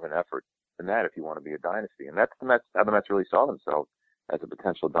give more of an effort than that if you want to be a dynasty. And that's how the Mets really saw themselves, as a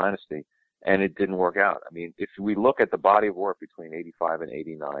potential dynasty. And it didn't work out. I mean, if we look at the body of work between '85 and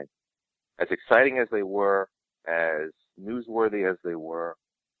 '89, as exciting as they were, as newsworthy as they were,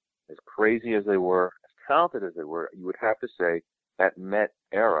 as crazy as they were, as talented as they were, you would have to say that Met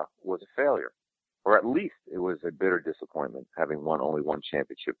era was a failure. Or at least it was a bitter disappointment, having won only one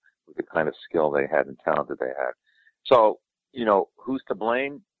championship with the kind of skill they had and talent that they had. So, who's to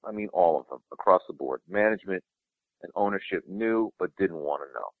blame? I mean, all of them, across the board. Management and ownership knew but didn't want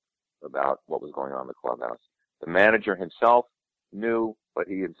to know about what was going on in the clubhouse. The manager himself knew, but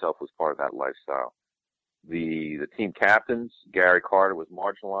he himself was part of that lifestyle. The team captains, Gary Carter, was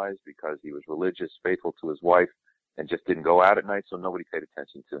marginalized because he was religious, faithful to his wife, and just didn't go out at night, so nobody paid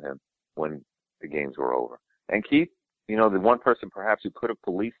attention to him when the games were over. And Keith, the one person perhaps who could have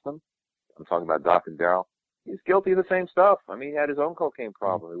policed them, I'm talking about Doc and Darryl, he's guilty of the same stuff. I mean, he had his own cocaine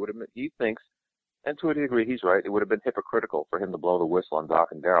problem. It would have been, he thinks, and to a degree he's right, it would have been hypocritical for him to blow the whistle on Doc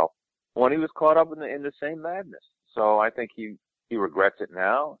and Darryl when he was caught up in the same madness. So I think he regrets it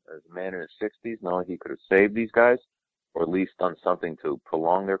now, as a man in his 60s, knowing he could have saved these guys, or at least done something to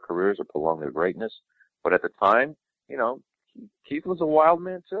prolong their careers or prolong their greatness. But at the time, Keith was a wild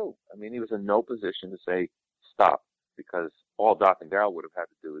man too. I mean, he was in no position to say stop, because all Doc and Darryl would have had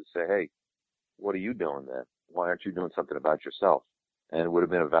to do is say, hey, what are you doing then? Why aren't you doing something about yourself? And it would have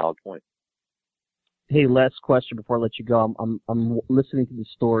been a valid point. Hey, last question before I let you go. I'm listening to the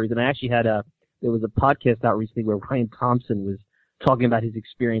stories, and I actually there was a podcast out recently where Ryan Thompson was talking about his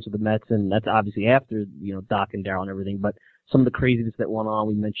experience with the Mets, and that's obviously after, Doc and Darryl and everything, but some of the craziness that went on.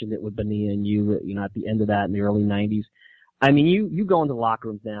 We mentioned it with Bonilla and you, at the end of that in the early 90s. I mean, you go into locker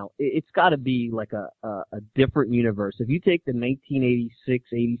rooms now, it's got to be like a different universe. If you take the 1986,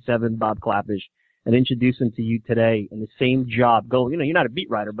 87 Bob Klapisch and introduce him to you today in the same job, you're not a beat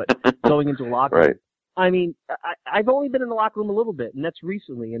writer, but going into a locker room. Right. I mean, I've only been in the locker room a little bit, and that's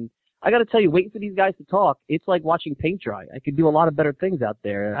recently, and I got to tell you, waiting for these guys to talk, it's like watching paint dry. I could do a lot of better things out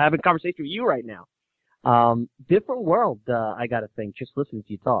there. I have a conversation with you right now. Different world, I got to think, just listening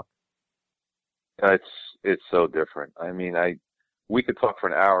to you talk. It's so different. I mean, we could talk for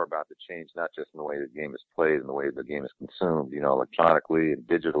an hour about the change, not just in the way the game is played and the way the game is consumed, electronically and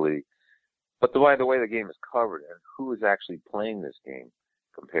digitally, but the way the game is covered and who is actually playing this game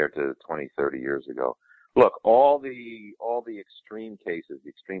compared to 20, 30 years ago. Look, all the extreme cases, the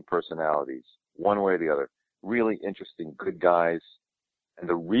extreme personalities, one way or the other, really interesting good guys, and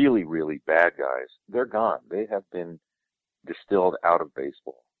the really, really bad guys, they're gone. They have been distilled out of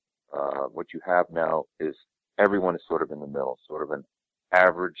baseball. What you have now is everyone is sort of in the middle, sort of an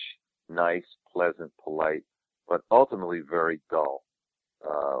average, nice, pleasant, polite, but ultimately very dull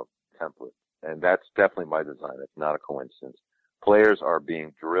template. And that's definitely by design. It's not a coincidence. Players are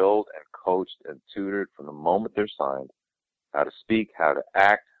being drilled and coached and tutored from the moment they're signed, how to speak, how to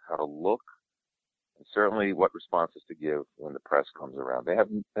act, how to look, and certainly what responses to give when the press comes around. They have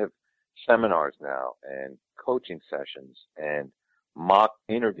seminars now and coaching sessions and mock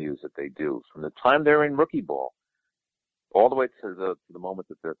interviews that they do from the time they're in rookie ball all the way to the moment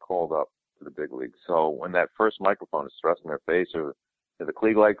that they're called up to the big league. So when that first microphone is thrust in their face, or the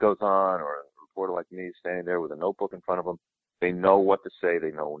Klieg light goes on, or a reporter like me is standing there with a notebook in front of them, they know what to say.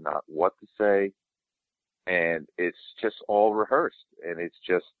 They know not what to say. And it's just all rehearsed. And it's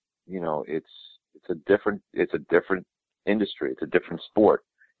just, it's a different industry. It's a different sport.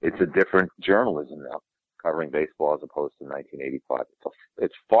 It's a different journalism now, covering baseball as opposed to 1985.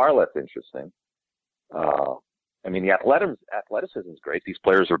 It's far less interesting. I mean, the athleticism is great. These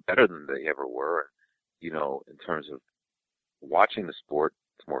players are better than they ever were. In terms of watching the sport,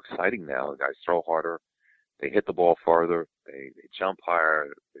 it's more exciting now. The guys throw harder. They hit the ball farther. They jump higher.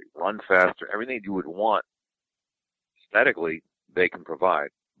 They run faster. Everything you would want aesthetically, they can provide.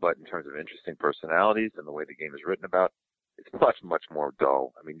 But in terms of interesting personalities and the way the game is written about, it's much, much more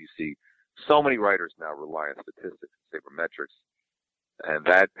dull. I mean, you see so many writers now rely on statistics and sabermetrics, and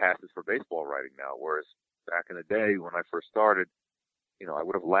that passes for baseball writing now, whereas back in the day when I first started, I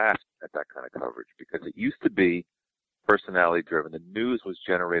would have laughed at that kind of coverage because it used to be personality-driven. The news was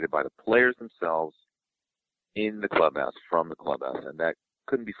generated by the players themselves in the clubhouse, from the clubhouse, and that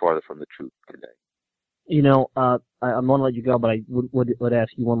couldn't be farther from the truth today. I'm going to let you go, but I would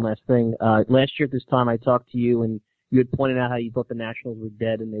ask you one last thing. Last year at this time, I talked to you, and you had pointed out how you thought the Nationals were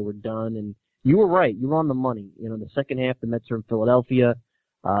dead and they were done, and you were right. You were on the money. The second half, the Mets are in Philadelphia.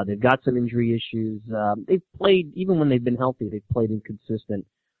 They've got some injury issues. They've played, even when they've been healthy, they've played inconsistent.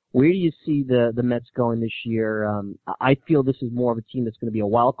 Where do you see the Mets going this year? I feel this is more of a team that's going to be a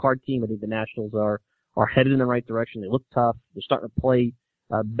wild card team. I think the Nationals are headed in the right direction. They look tough. They're starting to play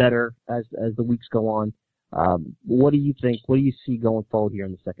better as the weeks go on. What do you think? What do you see going forward here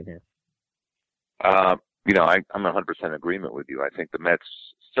in the second half? I'm 100% in agreement with you. I think the Mets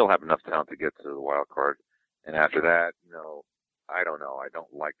still have enough talent to get to the wild card, and after that, I don't know. I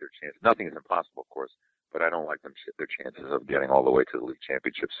don't like their chances. Nothing is impossible, of course, but I don't like their chances of getting all the way to the League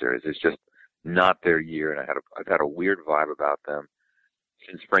Championship Series. It's just not their year, and I've had a weird vibe about them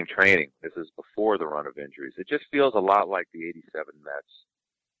since spring training. This is before the run of injuries. It just feels a lot like the '87 Mets.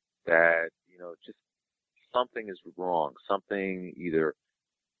 That just something is wrong. Something, either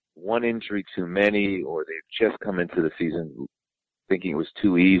one injury too many, or they've just come into the season thinking it was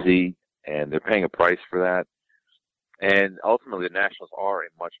too easy, and they're paying a price for that. And ultimately, the Nationals are a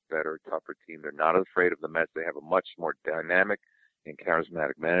much better, tougher team. They're not afraid of the Mets. They have a much more dynamic and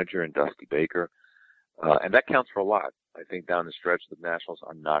charismatic manager in Dusty Baker, and that counts for a lot. I think down the stretch, the Nationals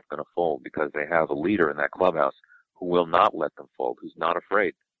are not going to fold because they have a leader in that clubhouse who will not let them fold, who's not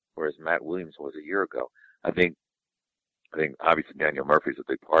afraid, whereas Matt Williams was a year ago. I think obviously Daniel Murphy's a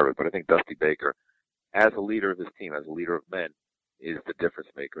big part of it, but I think Dusty Baker, as a leader of his team, as a leader of men, is the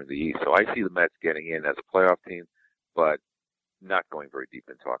difference maker in the East. So I see the Mets getting in as a playoff team, but not going very deep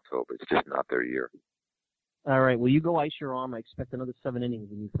into October. It's just not their year. All right. Well, you go ice your arm. I expect another 7 innings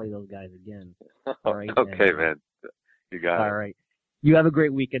when you play those guys again. All right. Okay, man. You got it. All right. You have a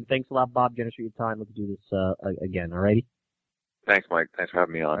great weekend. Thanks a lot, Bob Jennings, for your time. Let's do this again. All righty? Thanks, Mike. Thanks for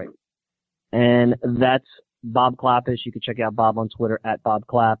having me on. Right. And that's Bob Clappish. You can check out Bob on Twitter at Bob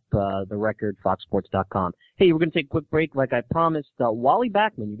Clapp, The Record, FoxSports.com. Hey, we're going to take a quick break. Like I promised, Wally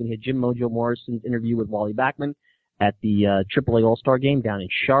Backman. You can hear Jim Mojo Morrison's interview with Wally Backman at the AAA All-Star Game down in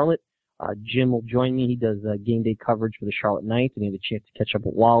Charlotte. Jim will join me. He does game day coverage for the Charlotte Knights, and he had a chance to catch up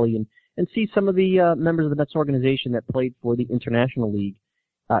with Wally and see some of the members of the Mets organization that played for the International League,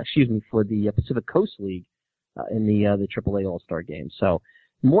 for the Pacific Coast League in the AAA All-Star Game. So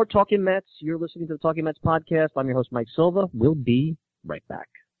more Talking Mets. You're listening to the Talking Mets podcast. I'm your host, Mike Silva. We'll be right back.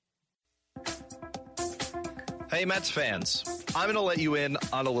 Hey, Mets fans. I'm going to let you in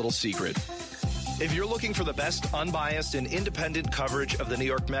on a little secret. If you're looking for the best unbiased and independent coverage of the New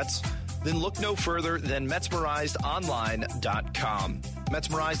York Mets, then look no further than MetsmerizedOnline.com.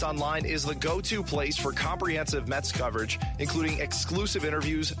 Metsmerized Online is the go-to place for comprehensive Mets coverage, including exclusive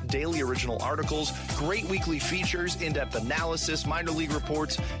interviews, daily original articles, great weekly features, in-depth analysis, minor league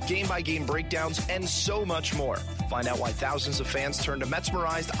reports, game-by-game breakdowns, and so much more. Find out why thousands of fans turn to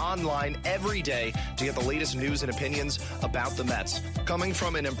Metsmerized Online every day to get the latest news and opinions about the Mets. Coming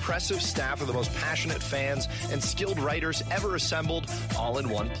from an impressive staff of the most passionate fans and skilled writers ever assembled, all in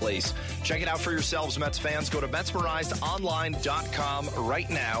one place. Check it out for yourselves, Mets fans. Go to MetsmerizedOnline.com right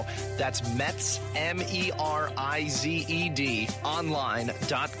now. That's Mets, MERIZED,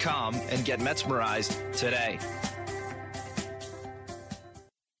 online.com, and get Metsmerized today.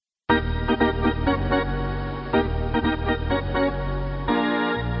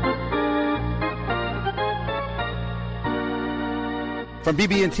 From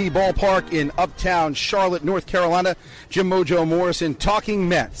BB&T Ballpark in Uptown Charlotte, North Carolina, Jim Mojo Morrison talking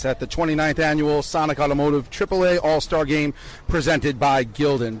Mets at the 29th Annual Sonic Automotive AAA All-Star Game presented by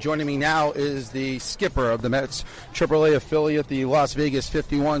Gildan. Joining me now is the skipper of the Mets AAA affiliate, the Las Vegas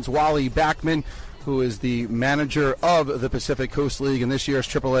 51s, Wally Backman, who is the manager of the Pacific Coast League in this year's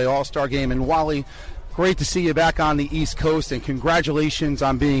AAA All-Star Game. And Wally, great to see you back on the East Coast, and congratulations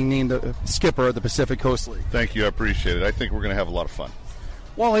on being named the skipper of the Pacific Coast League. Thank you. I appreciate it. I think we're going to have a lot of fun.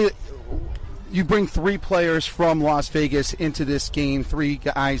 Well, you bring 3 players from Las Vegas into this game, 3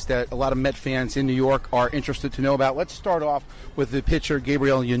 guys that a lot of Met fans in New York are interested to know about. Let's start off with the pitcher,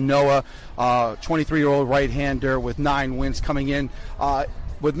 Gabriel Ynoa, 23-year-old right-hander with 9 wins coming in.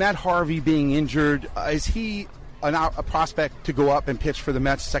 With Matt Harvey being injured, is he a prospect to go up and pitch for the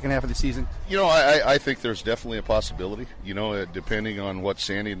Mets second half of the season? I think there's definitely a possibility. Depending on what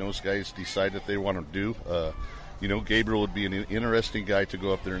Sandy and those guys decide that they want to do. Gabriel would be an interesting guy to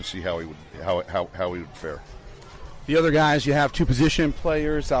go up there and see how he would fare. The other guys, you have two position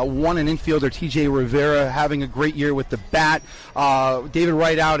players, one an infielder, T.J. Rivera, having a great year with the bat. David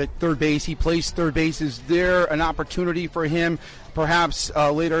Wright out at third base. He plays third base. Is there an opportunity for him perhaps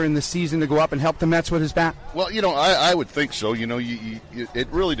later in the season to go up and help the Mets with his bat? Well, I would think so. It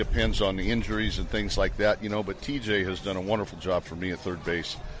really depends on the injuries and things like that, but TJ has done a wonderful job for me at third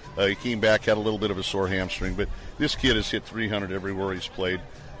base. He came back, had a little bit of a sore hamstring, but this kid has hit 300 everywhere he's played.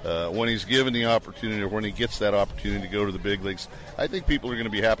 When he's given the opportunity, or when he gets that opportunity to go to the big leagues, I think people are going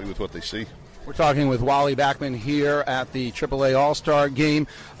to be happy with what they see. We're talking with Wally Backman here at the AAA All-Star Game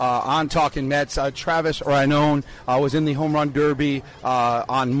on Talking Mets. Travis Rainon was in the Home Run Derby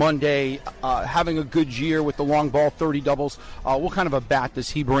on Monday, having a good year with the long ball, 30 doubles. What kind of a bat does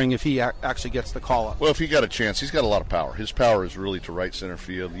he bring if he actually gets the call-up? Well, if he got a chance, he's got a lot of power. His power is really to right center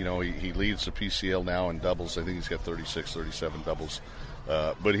field. He leads the PCL now in doubles. I think he's got 36, 37 doubles.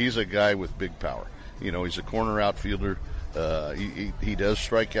 But he's a guy with big power. He's a corner outfielder. He does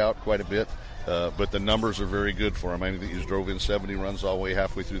strike out quite a bit, but the numbers are very good for him. I think he's drove in 70 runs all the way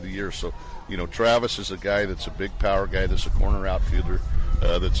halfway through the year. So, Travis is a guy that's a big power guy, that's a corner outfielder,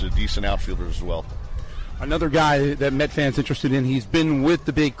 that's a decent outfielder as well. Another guy that Met fans interested in, he's been with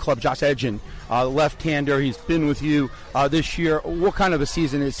the big club, Josh Edgin, left-hander. He's been with you this year. What kind of a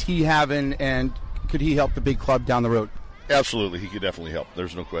season is he having, and could he help the big club down the road? Absolutely, he could definitely help.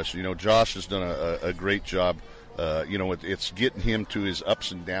 There's no question. Josh has done a great job. It's getting him to his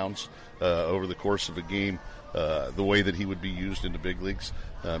ups and downs over the course of a game, the way that he would be used in the big leagues.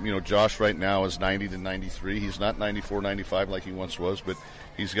 Josh right now is 90 to 93. He's not 94, 95 like he once was, but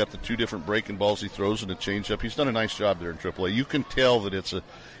he's got the two different breaking balls he throws and a changeup. He's done a nice job there in AAA. You can tell that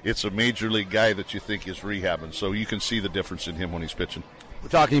it's a major league guy that you think is rehabbing, so you can see the difference in him when he's pitching. We're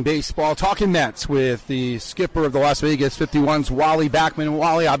talking baseball, talking Mets with the skipper of the Las Vegas 51s, Wally Backman. And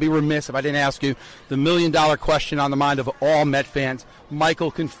Wally, I'll be remiss if I didn't ask you the million-dollar question on the mind of all Met fans.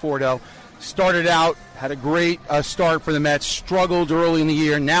 Michael Conforto started out, had a great start for the Mets, struggled early in the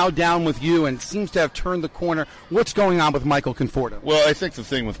year, now down with you, and seems to have turned the corner. What's going on with Michael Conforto? Well, I think the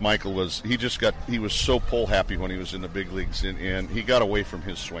thing with Michael was he was so pull happy when he was in the big leagues, and he got away from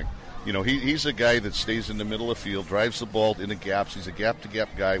his swing. He's a guy that stays in the middle of the field, drives the ball into gaps. He's a gap-to-gap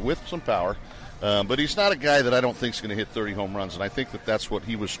guy with some power, but he's not a guy that I don't think is going to hit 30 home runs, and I think that's what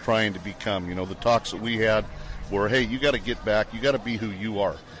he was trying to become. The talks that we had were, hey, you got to get back. You got to be who you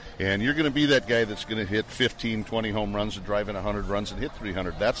are, and you're going to be that guy that's going to hit 15, 20 home runs and drive in 100 runs and hit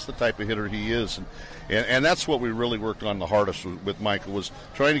 300. That's the type of hitter he is, and that's what we really worked on the hardest with Michael, was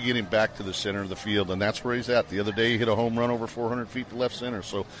trying to get him back to the center of the field, and that's where he's at. The other day he hit a home run over 400 feet to left center.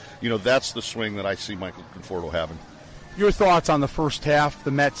 So, that's the swing that I see Michael Conforto having. Your thoughts on the first half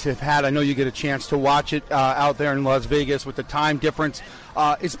the Mets have had? I know you get a chance to watch it out there in Las Vegas with the time difference.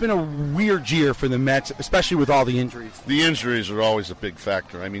 It's been a weird year for the Mets, especially with all the injuries. The injuries are always a big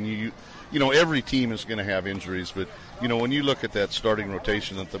factor. I mean, every team is going to have injuries, but when you look at that starting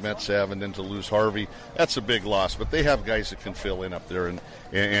rotation that the Mets have, and then to lose Harvey, that's a big loss. But they have guys that can fill in up there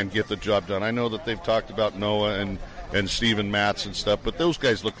and get the job done. I know that they've talked about Noah and Steven Matz and stuff, but those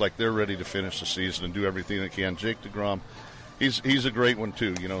guys look like they're ready to finish the season and do everything they can. Jake DeGrom, he's a great one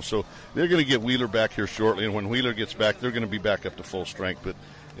too, So they're going to get Wheeler back here shortly, and when Wheeler gets back, they're going to be back up to full strength. But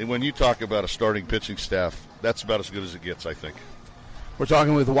when you talk about a starting pitching staff, that's about as good as it gets, I think. We're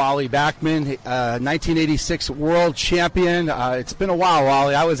talking with Wally Backman, 1986 world champion. It's been a while,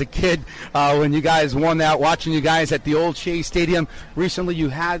 Wally. I was a kid when you guys won that, watching you guys at the old Shea Stadium. Recently you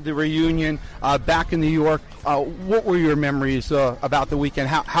had the reunion back in New York. What were your memories about the weekend?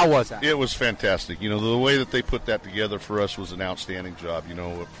 How was that? It was fantastic. The way that they put that together for us was an outstanding job,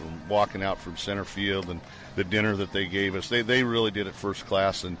 from walking out from center field and the dinner that they gave us. They really did it first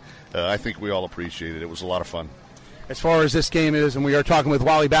class, and I think we all appreciated it. It was a lot of fun. As far as this game is, and we are talking with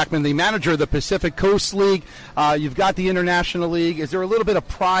Wally Backman, the manager of the Pacific Coast League. You've got the International League. Is there a little bit of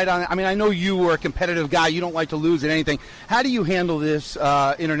pride on it? I mean, I know you were a competitive guy. You don't like to lose at anything. How do you handle this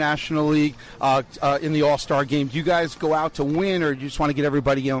International League in the All-Star game? Do you guys go out to win, or do you just want to get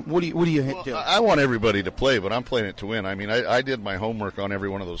everybody in? What do you do? I want everybody to play, but I'm playing it to win. I mean, I did my homework on every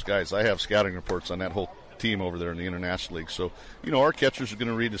one of those guys. I have scouting reports on that whole team over there in the International League. So, our catchers are going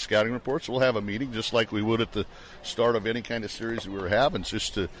to read the scouting reports. We'll have a meeting just like we would at the start of any kind of series that we were having,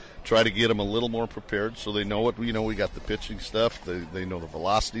 just to try to get them a little more prepared so they know what we got the pitching stuff. They know the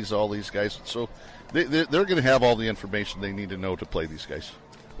velocities of all these guys. So they're going to have all the information they need to know to play these guys.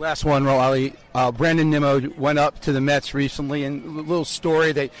 Last one, Wally. Brandon Nimmo went up to the Mets recently, and a little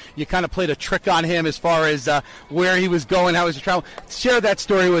story that you kind of played a trick on him as far as where he was going, how he was traveling. Share that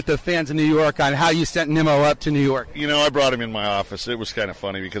story with the fans in New York on how you sent Nimmo up to New York. You know, I brought him in my office. It was kind of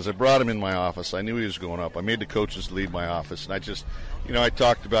funny because I brought him in my office. I knew he was going up. I made the coaches leave my office, and I just, you know, I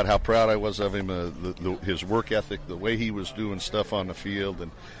talked about how proud I was of him, his work ethic, the way he was doing stuff on the field.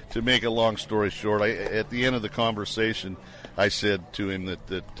 And to make a long story short, at the end of the conversation, I said to him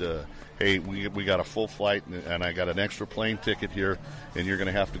that hey, we got a full flight, and I got an extra plane ticket here, and you're going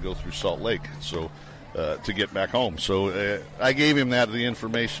to have to go through Salt Lake to get back home. So I gave him the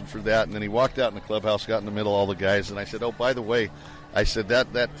information for that, and then he walked out in the clubhouse, got in the middle of all the guys, and I said, oh, by the way, I said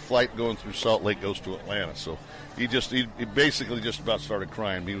that flight going through Salt Lake goes to Atlanta. So he basically just about started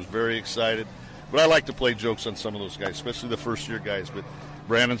crying. He was very excited. But I like to play jokes on some of those guys, especially the first-year guys. But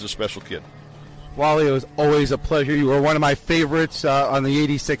Brandon's a special kid. Wally, it was always a pleasure. You were one of my favorites on the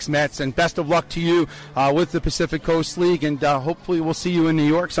 86 Mets, and best of luck to you with the Pacific Coast League, and hopefully we'll see you in New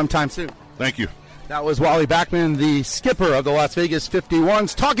York sometime soon. Thank you. That was Wally Backman, the skipper of the Las Vegas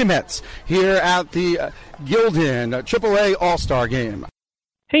 51s, talking Mets here at the Gildan AAA All-Star Game.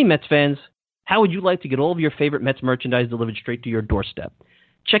 Hey, Mets fans. How would you like to get all of your favorite Mets merchandise delivered straight to your doorstep?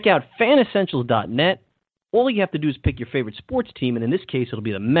 Check out fanessentials.net. All you have to do is pick your favorite sports team, and in this case, it'll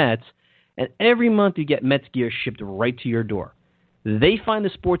be the Mets. And every month you get Mets gear shipped right to your door. They find the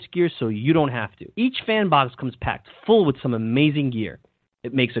sports gear so you don't have to. Each fan box comes packed full with some amazing gear.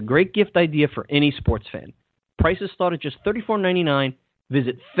 It makes a great gift idea for any sports fan. Prices start at just $34.99.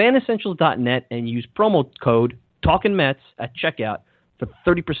 Visit fanessentials.net and use promo code TalkinMets at checkout for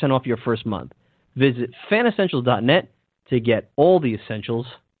 30% off your first month. Visit fanessentials.net to get all the essentials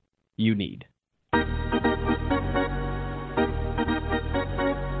you need.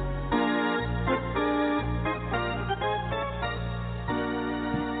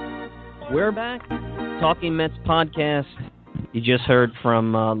 We're back. Talking Mets podcast. You just heard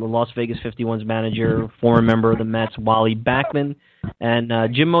from the Las Vegas 51's manager, former member of the Mets, Wally Backman, and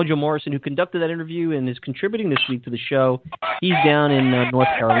Jim Mojo Morrison, who conducted that interview and is contributing this week to the show. He's down in North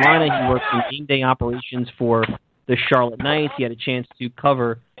Carolina. He works in game day operations for the Charlotte Knights. He had a chance to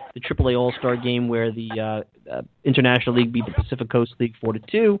cover the AAA All-Star Game where the International League beat the Pacific Coast League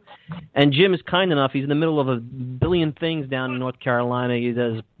 4-2. And Jim is kind enough. He's in the middle of a billion things down in North Carolina. He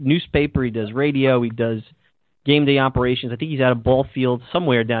does newspaper, he does radio, he does game day operations. I think he's at a ball field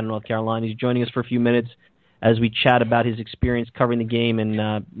somewhere down in North Carolina. He's joining us for a few minutes as we chat about his experience covering the game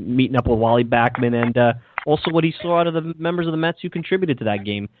and meeting up with Wally Backman and also what he saw out of the members of the Mets who contributed to that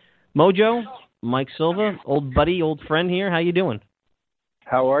game. Mojo, Mike Silva, old buddy, old friend here. How you doing?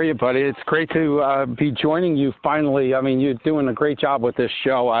 How are you, buddy? It's great to be joining you finally. I mean, you're doing a great job with this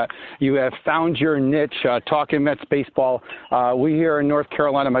show. You have found your niche, talking Mets baseball. We here in North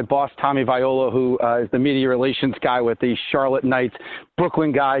Carolina, my boss, Tommy Viola, who is the media relations guy with the Charlotte Knights,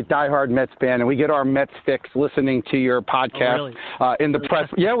 Brooklyn guy, diehard Mets fan, and we get our Mets fix listening to your podcast in the press.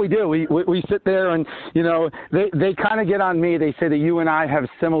 Yeah, we do. We sit there and, you know, they kind of get on me. They say that you and I have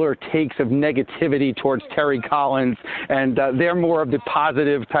similar takes of negativity towards Terry Collins, and they're more of the positive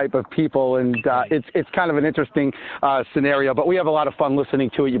type of people, and it's kind of an interesting scenario, but we have a lot of fun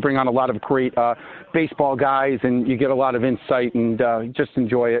listening to it. You bring on a lot of great baseball guys, and you get a lot of insight, and just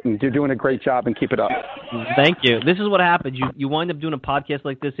enjoy it, and you're doing a great job, and keep it up. Thank you. This is what happens. You wind up doing a podcast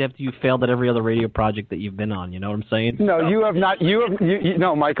like this after you failed at every other radio project that you've been on. You know what I'm saying? No, you have not.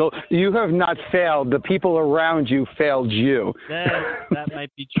 No, Michael, you have not failed. The people around you failed you. That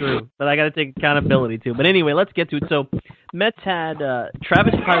might be true, but I got to take accountability too. But anyway, let's get to it. So, Mets had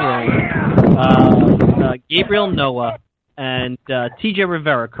Travis Tyrone, Gabriel Noah, and T.J.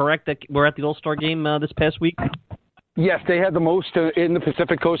 Rivera, correct? That we're at the All-Star Game this past week? Yes, they had the most in the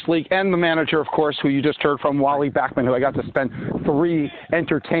Pacific Coast League, and the manager, of course, who you just heard from, Wally Backman, who I got to spend 3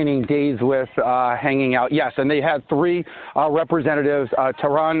 entertaining days with hanging out. Yes, and they had 3 representatives.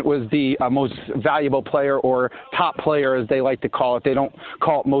 Tyrone was the most valuable player, or top player, as they like to call it. They don't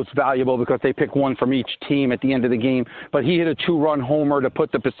call it most valuable because they pick one from each team at the end of the game. But he hit a 2-run homer to put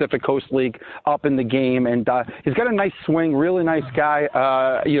the Pacific Coast League up in the game, and he's got a nice swing, really nice guy,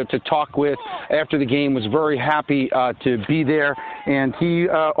 to talk with after the game. Was very happy to be there, and he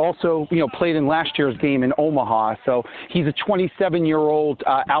also, played in last year's game in Omaha. So he's a 27-year-old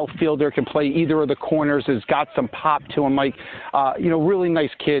outfielder, can play either of the corners, has got some pop to him, Mike. Really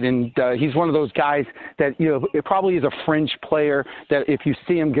nice kid, and he's one of those guys that, it probably is a fringe player that if you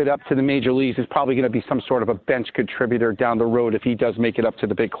see him get up to the major leagues, is probably going to be some sort of a bench contributor down the road if he does make it up to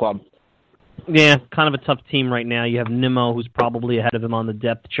the big club. Yeah, kind of a tough team right now. You have Nimmo, who's probably ahead of him on the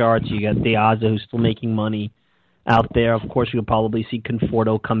depth charts. You got De Aza, who's still making money. out there. Of course, you'll probably see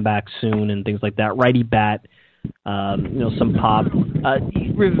Conforto come back soon and things like that. Righty bat, some pop.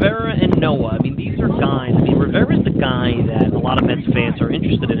 Rivera and Noah, these are guys. Rivera's the guy that a lot of Mets fans are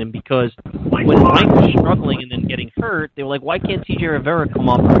interested in him because when Mike was struggling and then getting hurt, they were like, why can't TJ Rivera come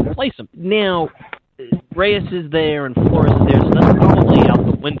up and replace him? Now, Reyes is there and Flores is there, so that's probably out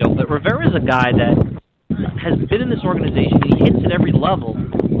the window. But Rivera's a guy that has been in this organization. He hits at every level.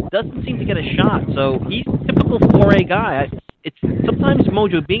 Doesn't seem to get a shot. So he's a typical 4A guy. It's sometimes,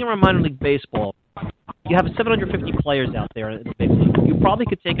 Mojo, being around minor league baseball, you have 750 players out there in the big league. You probably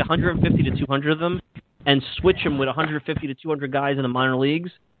could take 150 to 200 of them and switch them with 150 to 200 guys in the minor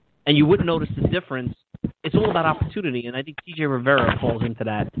leagues, and you wouldn't notice the difference. It's all about opportunity, and I think TJ Rivera falls into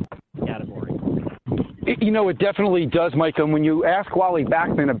that category. It definitely does, Mike. And when you ask Wally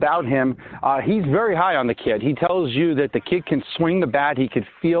Backman about him, he's very high on the kid. He tells you that the kid can swing the bat. He could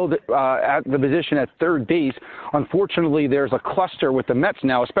field at the position at third base. Unfortunately, there's a cluster with the Mets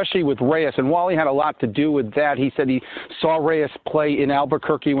now, especially with Reyes. And Wally had a lot to do with that. He said he saw Reyes play in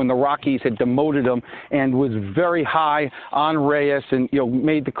Albuquerque when the Rockies had demoted him and was very high on Reyes and,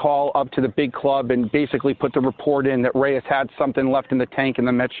 made the call up to the big club and basically put the report in that Reyes had something left in the tank and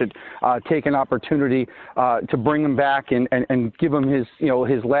the Mets should take an opportunity to bring him back and give him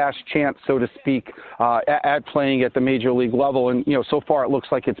his last chance, so to speak, at playing at the major league level. And so far it looks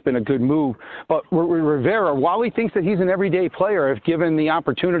like it's been a good move. But Rivera, Wally thinks that he's an everyday player if given the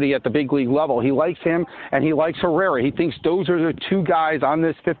opportunity at the big league level. He likes him and he likes Herrera. He thinks those are the two guys on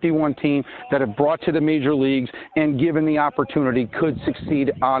this 51 team that have brought to the major leagues and given the opportunity could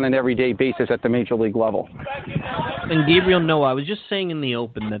succeed on an everyday basis at the major league level. And Gabriel Noah, I was just saying in the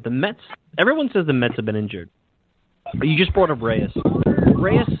open that the Mets, everyone says the Mets have been injured. But you just brought up Reyes.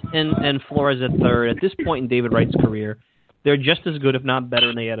 Reyes and Flores at third. At this point in David Wright's career, they're just as good, if not better,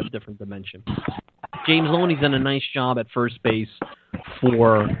 and they had a different dimension. James Loney's done a nice job at first base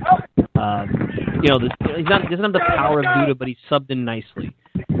for, he doesn't have the power of Duda, but he's subbed in nicely.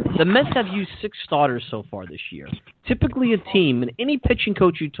 The Mets have used 6 starters so far this year. Typically a team, and any pitching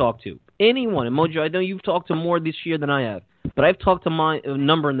coach you talk to, anyone, and Mojo, I know you've talked to more this year than I have, but I've talked to my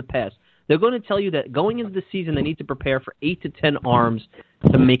number in the past. They're going to tell you that going into the season, they need to prepare for 8 to 10 arms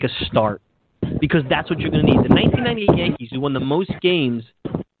to make a start, because that's what you're going to need. The 1998 Yankees, who won the most games,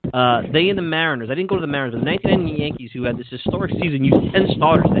 they and the Mariners, I didn't go to the Mariners, the 1998 Yankees, who had this historic season, used 10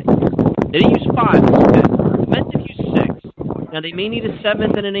 starters. They didn't use 5, the Mets have used 6. Now, they may need a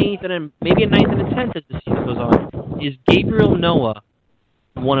 7th and an 8th and then maybe a 9th and a 10th as the season goes on. Is Gabriel Noah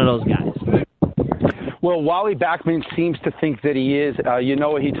one of those guys? Well, Wally Backman seems to think that he is.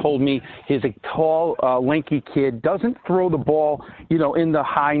 He told me he's a tall, lanky kid, doesn't throw the ball, in the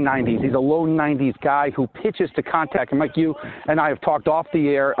high 90s. He's a low 90s guy who pitches to contact. And Mike, you and I have talked off the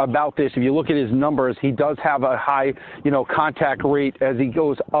air about this. If you look at his numbers, he does have a high, contact rate as he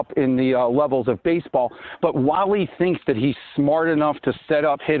goes up in the levels of baseball. But Wally thinks that he's smart enough to set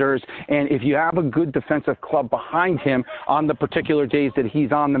up hitters. And if you have a good defensive club behind him on the particular days that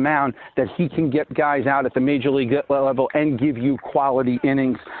he's on the mound, that he can get guys out at the major league level and give you quality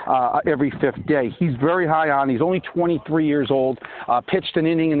innings every 5th day. He's very high on. He's only 23 years old, pitched an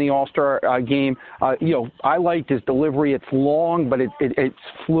inning in the All-Star game. I liked his delivery. It's long, but it's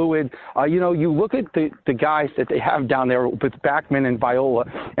fluid. You look at the guys that they have down there with Backman and Viola,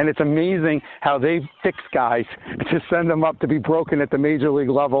 and it's amazing how they fix guys to send them up to be broken at the major league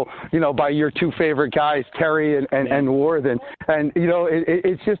level, by your 2 favorite guys, Terry and Worthen. And,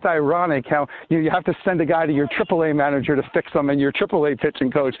 it's just ironic how you have to send a guy to your AAA manager to fix them and your AAA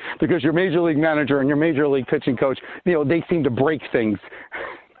pitching coach, because your major league manager and your major league pitching coach, they seem to break things.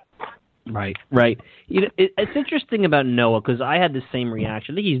 Right. It's interesting about Noah because I had the same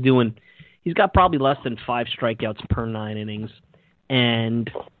reaction. I think he's got probably less than 5 strikeouts per 9 innings, and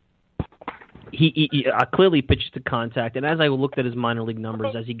he clearly pitched to contact. And as I looked at his minor league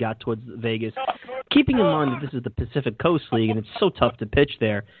numbers as he got towards Vegas, keeping in mind that this is the Pacific Coast League and it's so tough to pitch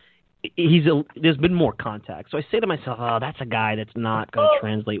there, there's been more contact. So I say to myself, that's a guy that's not going to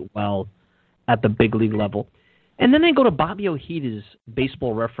translate well at the big league level. And then I go to Bobby Ojida's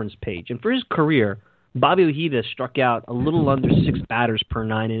baseball reference page. And for his career, Bobby Ojeda struck out a little under 6 batters per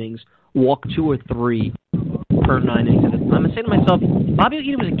 9 innings, walked 2 or 3 per 9 innings at a time. I say to myself, Bobby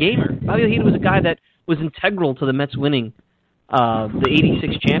Ojeda was a gamer. Bobby Ojeda was a guy that was integral to the Mets winning the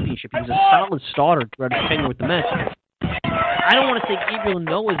 86 championship. He was a solid starter throughout his tenure with the Mets. I don't want to say Gabriel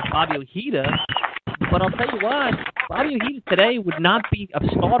Noah is Bobby Ojeda, but I'll tell you what, Bobby Ojeda today would not be a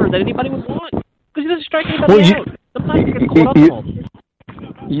starter that anybody would want because he doesn't strike anybody out. Sometimes he gets caught up on.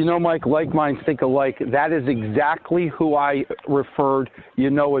 You know, Mike, like minds think alike. That is exactly who I referred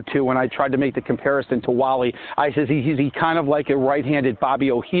to when I tried to make the comparison to Wally. I said he's kind of like a right-handed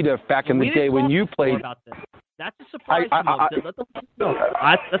Bobby Ojeda back in the day when you played. About this. That's a surprise to me.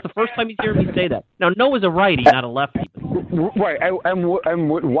 That's the first time he's hearing me say that. Now, Noah's a righty, not a lefty. Right, and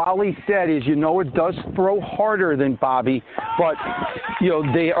what Wally said is, it does throw harder than Bobby, but,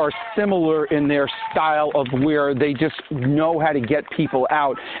 they are similar in their style of where they just know how to get people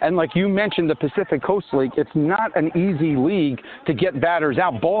out. And like you mentioned, the Pacific Coast League, it's not an easy league to get batters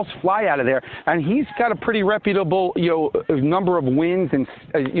out. Balls fly out of there, and he's got a pretty reputable, number of wins, and,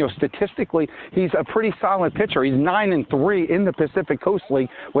 statistically, he's a pretty solid pitcher. He's 9-3 in the Pacific Coast League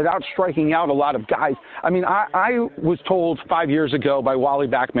without striking out a lot of guys. I mean, I was told 5 years ago by Wally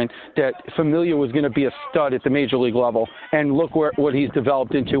Backman that Familia was going to be a stud at the major league level, and look what he's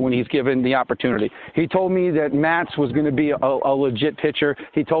developed into when he's given the opportunity. He told me that Matz was going to be a legit pitcher.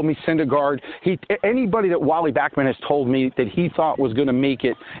 He told me Syndergaard. Anybody that Wally Backman has told me that he thought was going to make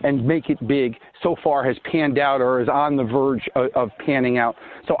it and make it big so far has panned out or is on the verge of panning out.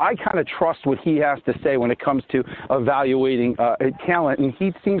 So I kind of trust what he has to say when it comes to evaluating talent. And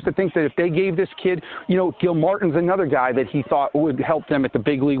he seems to think that if they gave this kid, Gil Martin's another guy that he thought would help them at the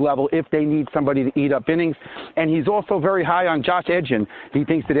big league level if they need somebody to eat up innings. And he's also very high on Josh Edgin. He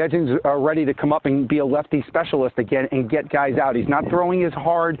thinks that Edgin's ready to come up and be a lefty specialist again and get guys out. He's not throwing as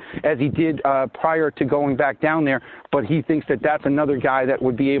hard as he did prior to going back down there, but he thinks that that's another guy that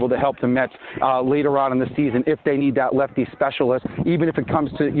would be able to help the Mets later on in the season if they need that lefty specialist, even if it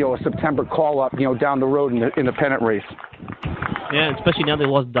comes to a September call-up down the road in the pennant race. Yeah, especially now they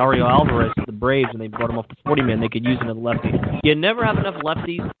lost Dario Alvarez to the Braves and they brought him up to 40-man. They could use him as a lefty. You never have enough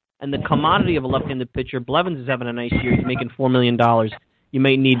lefties, and the commodity of a left-handed pitcher, Blevins is having a nice year. He's making $4 million. You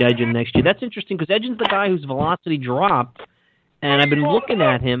may need Edgin next year. That's interesting because Edgin's the guy whose velocity dropped, and I've been looking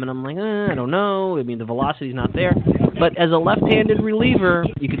at him, and I'm like, I don't know. I mean, the velocity's not there. But as a left-handed reliever,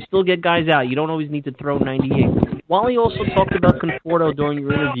 you can still get guys out. You don't always need to throw 98. Wally also talked about Conforto during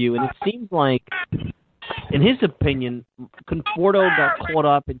your interview, and it seems like, in his opinion, Conforto got caught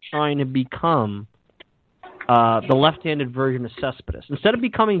up in trying to become the left-handed version of Cespedes. Instead of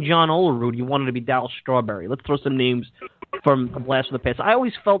becoming John Olerud, he wanted to be Darryl Strawberry. Let's throw some names from a blast from the past. I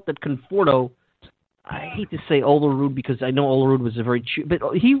always felt that Conforto, I hate to say Olerud because I know Olerud was a very but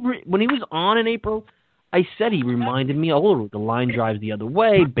when he was on in April, I said he reminded me of Olerud. The line drives the other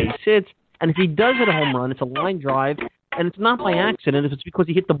way, base hits, and if he does hit a home run, it's a line drive, and it's not by accident if it's because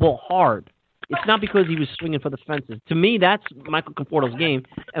he hit the ball hard. It's not because he was swinging for the fences. To me, that's Michael Conforto's game,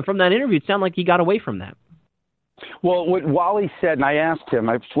 and from that interview, it sounded like he got away from that. Well, what Wally said, and I asked him,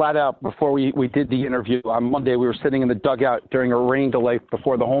 I flat out, before we did the interview on Monday, we were sitting in the dugout during a rain delay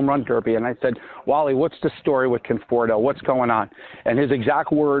before the home run derby, and I said, Wally, what's the story with Conforto? What's going on? And his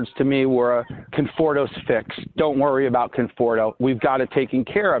exact words to me were, Conforto's fixed. Don't worry about Conforto. We've got it taken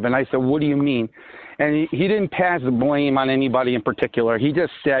care of. And I said, what do you mean? And he didn't pass the blame on anybody in particular. He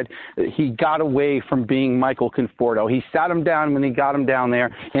just said he got away from being Michael Conforto. He sat him down when he got him down there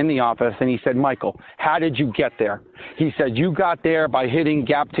in the office, and he said, Michael, how did you get there? He said, you got there by hitting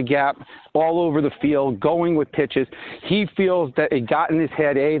gap to gap all over the field, going with pitches. He feels that it got in his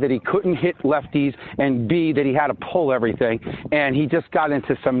head, A, that he couldn't hit lefties, and B, that he had to pull everything. And he just got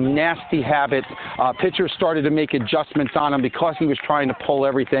into some nasty habits. Pitchers started to make adjustments on him because he was trying to pull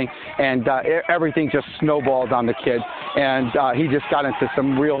everything, and everything just snowballed on the kid. And he just got into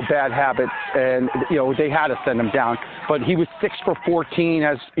some real bad habits, and, they had to send him down. But he was 6 for 14,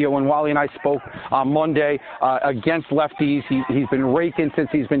 as, when Wally and I spoke on Monday, against lefties. He's been raking since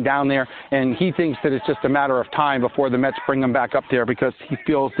he's been down there. And he thinks that it's just a matter of time before the Mets bring him back up there because he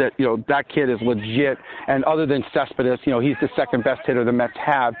feels that, that kid is legit. And other than Cespedes, he's the second best hitter the Mets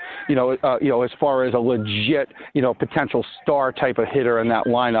have, as far as a legit, potential star type of hitter in that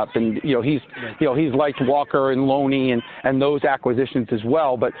lineup. And, he's liked Walker and Loney and those acquisitions as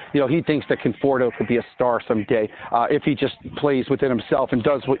well. But, he thinks that Conforto could be a star someday if he just plays within himself and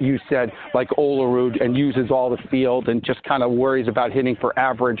does what you said, like Olerud, and uses all the field and just kind of worries about hitting for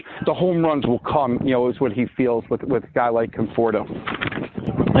average. The home runs will come, is what he feels with a guy like Conforto.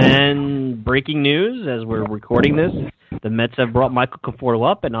 And breaking news, as we're recording this, the Mets have brought Michael Conforto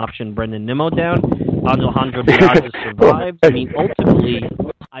up and optioned Brendan Nimmo down. Alejandro Piazza survived. I mean, ultimately,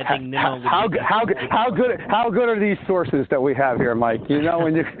 I think Nimmo. How good are these sources that we have here, Mike?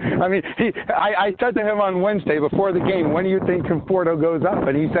 I said to him on Wednesday before the game, when do you think Conforto goes up?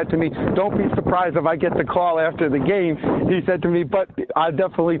 And he said to me, don't be surprised if I get the call after the game. He said to me, but I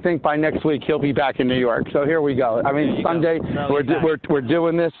definitely think by next week he'll be back in New York. So here we go. I mean, Sunday we're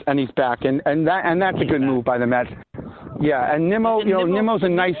doing this, and he's back, and that's a good move by the Mets. Yeah, and Nimmo, Nimmo's a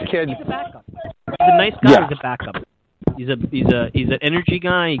nice kid. He's a nice guy. He's a backup. He's an energy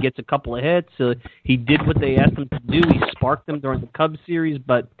guy. He gets a couple of hits. He did what they asked him to do. He sparked them during the Cubs series,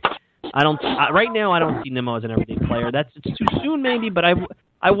 but right now I don't see Nimmo as an everyday player. It's too soon maybe, but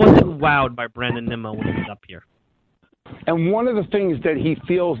I wasn't wowed by Brandon Nimmo when he was up here. And one of the things that he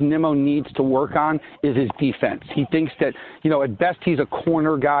feels Nimmo needs to work on is his defense. He thinks that, at best he's a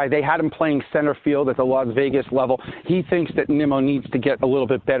corner guy. They had him playing center field at the Las Vegas level. He thinks that Nimmo needs to get a little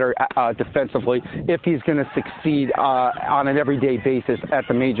bit better defensively if he's going to succeed on an everyday basis at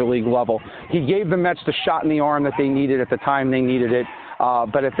the major league level. He gave the Mets the shot in the arm that they needed at the time they needed it.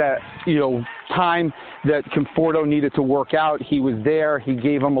 But at that, time that Conforto needed to work out, he was there. He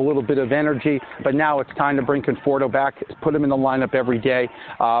gave him a little bit of energy. But now it's time to bring Conforto back, put him in the lineup every day,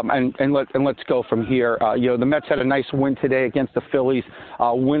 and let's go from here. The Mets had a nice win today against the Phillies,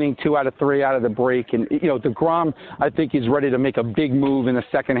 winning 2 out of 3 out of the break. And DeGrom, I think, is ready to make a big move in the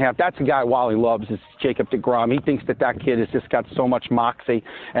second half. That's a guy Wally loves, is Jacob DeGrom. He thinks that kid has just got so much moxie,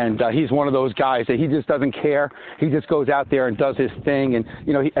 and he's one of those guys that he just doesn't care. He just goes out there and does his thing. And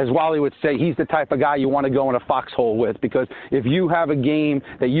as Wally would say, he's the type of guy you want to go in a foxhole with, because if you have a game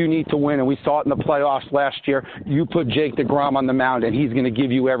that you need to win, and we saw it in the playoffs last year, you put Jake DeGrom on the mound and he's going to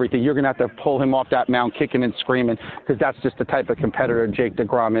give you everything. You're going to have to pull him off that mound kicking and screaming, because that's just the type of competitor Jake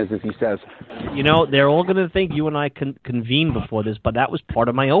DeGrom is, as he says. They're all going to think you and I convened before this, but that was part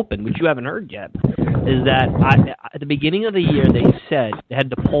of my open, which you haven't heard yet, is that at the beginning of the year they said, they had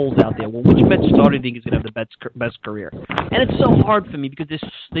the polls out there, well, which Mets starter do you think is going to have the best career? And it's so hard for me because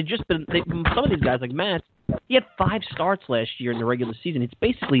some of these guys like Matt, he had 5 starts last year in the regular season. It's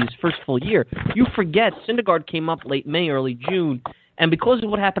basically his first full year. You forget Syndergaard came up late May, early June, and because of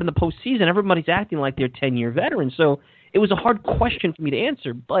what happened in the postseason, everybody's acting like they're 10-year veterans. So it was a hard question for me to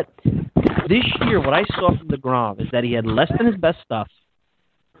answer. But this year, what I saw from DeGrom is that he had less than his best stuff.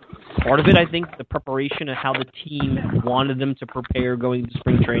 Part of it, I think, the preparation of how the team wanted them to prepare going into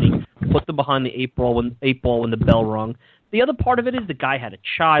spring training, put them behind the 8 ball when the bell rung. The other part of it is the guy had a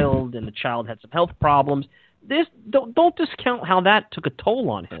child, and the child had some health problems. Don't discount how that took a toll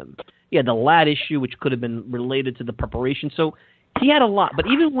on him. He had the lat issue, which could have been related to the preparation. So he had a lot. But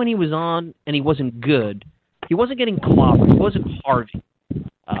even when he was on and he wasn't good, he wasn't getting clobbered. He wasn't Harvey.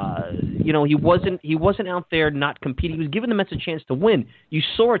 He wasn't out there not competing. He was giving the Mets a chance to win. You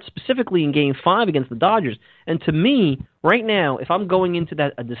saw it specifically in Game 5 against the Dodgers. And to me, right now, if I'm going into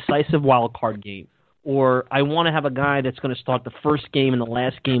a decisive wild card game, or I want to have a guy that's going to start the first game and the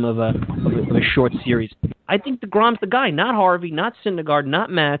last game of a short series, I think DeGrom's the guy, not Harvey, not Syndergaard, not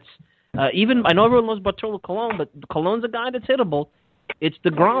Matz. I know everyone loves Bartolo Colon, but Colon's a guy that's hittable. It's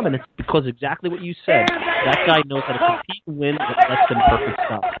DeGrom, and it's because exactly what you said. That guy knows how to compete and win with less than perfect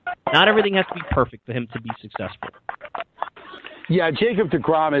stuff. Not everything has to be perfect for him to be successful. Yeah, Jacob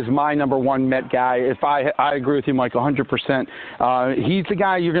DeGrom is my number one Met guy. I agree with you, Mike, 100%. He's the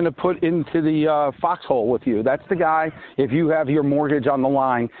guy you're going to put into the foxhole with you. That's the guy, if you have your mortgage on the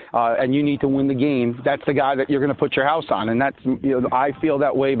line and you need to win the game, that's the guy that you're going to put your house on. And that's, I feel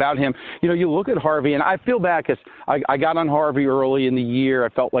that way about him. You look at Harvey, and I feel back as I got on Harvey early in the year. I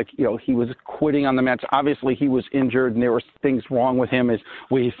felt like, he was quitting on the Mets. Obviously, he was injured, and there were things wrong with him as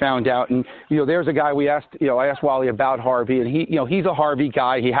we found out. And, there's a guy I asked Wally about Harvey, and he's a Harvey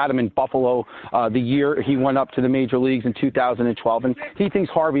guy. He had him in Buffalo the year he went up to the major leagues in 2012, and he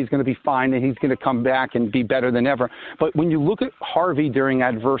thinks Harvey's going to be fine and he's going to come back and be better than ever. But when you look at Harvey during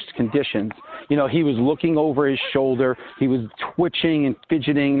adverse conditions, he was looking over his shoulder. He was twitching and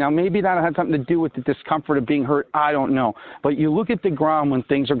fidgeting. Now, maybe that had something to do with the discomfort of being hurt. I don't know. But you look at DeGrom when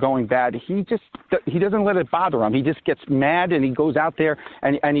things are going bad, he doesn't let it bother him. He just gets mad, and he goes out there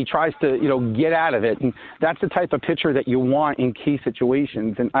and he tries to, get out of it. And that's the type of pitcher that you want in key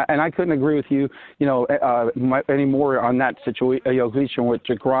situations. And I couldn't agree with you, anymore on that situation with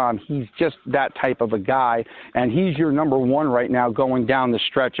DeGrom. He's just that type of a guy, and he's your number one right now going down the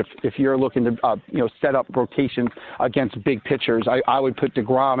stretch. If you're looking to set up rotations against big pitchers, I would put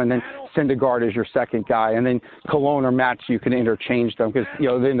DeGrom and then Syndergaard as your second guy, and then Colon or Matz, you can interchange them because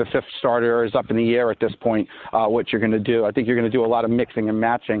then the fifth starter is up in the air at this point. What you're going to do, I think you're going to do a lot of mixing and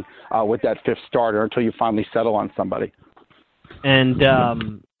matching with that fifth starter until you finally settle on somebody. And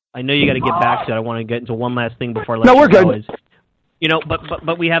I know you got to get back to it. I want to get into one last thing before I let you go. Good.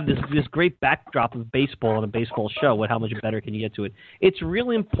 But we have this great backdrop of baseball on a baseball show. How much better can you get to it? It's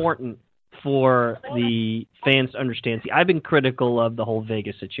really important for the fans to understand. See, I've been critical of the whole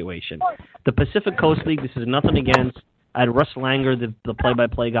Vegas situation. The Pacific Coast League, this is nothing against. I had Russ Langer, the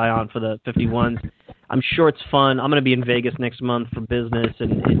play-by-play guy, on for the 51s. I'm sure it's fun. I'm going to be in Vegas next month for business,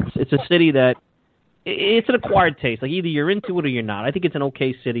 and it's a city that it's an acquired taste. Like, either you're into it or you're not. I think it's an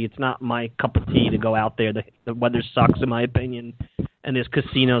okay city. It's not my cup of tea to go out there. The weather sucks, in my opinion, and there's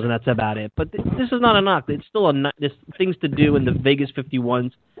casinos, and that's about it. But this is not a knock. It's still there's things to do, and the Vegas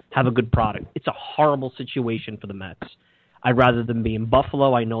 51s have a good product. It's a horrible situation for the Mets. I'd rather them be in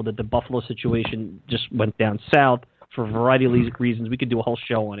Buffalo. I know that the Buffalo situation just went down south for a variety of reasons. We could do a whole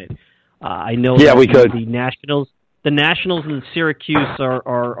show on it. I know that we could. The Nationals and Syracuse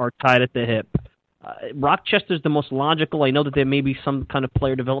are tied at the hip. Rochester's the most logical. I know that there may be some kind of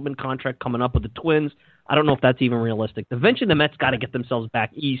player development contract coming up with the Twins. I don't know if that's even realistic. Eventually, the Mets got to get themselves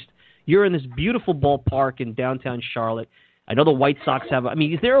back east. You're in this beautiful ballpark in downtown Charlotte. I know the White Sox have. I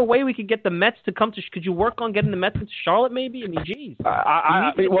mean, is there a way we could get the Mets to come to? Could you work on getting the Mets into Charlotte? Maybe. I mean, geez.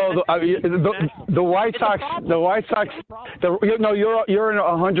 The White Sox. You're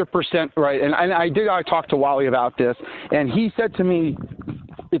 100% right. And I talked to Wally about this, and he said to me,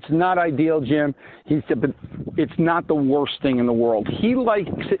 it's not ideal, Jim. He said, but it's not the worst thing in the world. He likes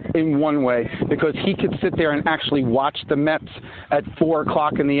it in one way because he could sit there and actually watch the Mets at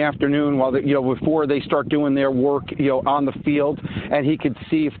 4:00 in the afternoon while before they start doing their work, on the field, and he could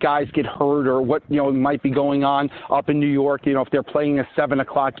see if guys get hurt or what might be going on up in New York. If they're playing a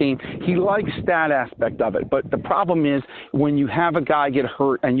 7:00 game, he likes that aspect of it. But the problem is when you have a guy get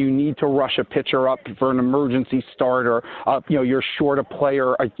hurt and you need to rush a pitcher up for an emergency start, or you're short a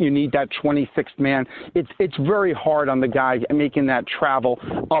player, you need that 26th man. It's very hard on the guy making that travel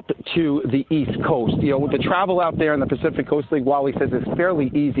up to the East Coast. With the travel out there in the Pacific Coast League, Wally says it's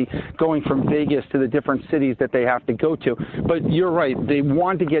fairly easy going from Vegas to the different cities that they have to go to. But you're right. They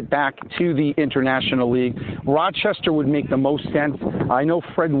want to get back to the International League. Rochester would make the most sense. I know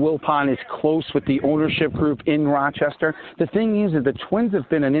Fred Wilpon is close with the ownership group in Rochester. The thing is that the Twins have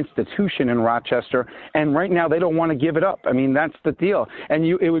been an institution in Rochester, and right now they don't want to give it up. I mean, that's the deal. And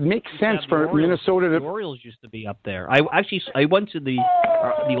it would make sense for Minnesota to... The Orioles used to be up there. I went to the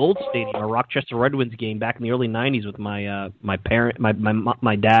old stadium, a Rochester Red Wings game back in the early 90s with my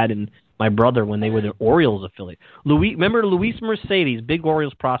dad and my brother when they were the Orioles affiliate. Remember Luis Mercedes, big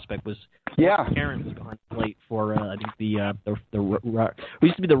Orioles prospect, was parents behind the plate for I think it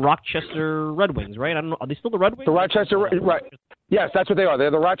used to be the Rochester Red Wings, right? I don't know. Are they still the Red Wings? The Rochester, right? Yes, that's what they are.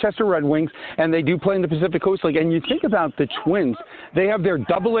 They're the Rochester Red Wings, and they do play in the Pacific Coast League. And you think about the Twins, they have their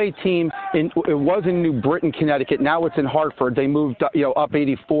AA team. It was in New Britain, Connecticut. Now it's in Hartford. They moved up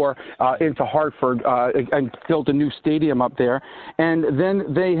 84 into Hartford and built a new stadium up there. And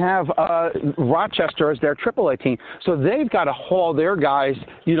then they have Rochester as their AAA team. So they've got to haul their guys,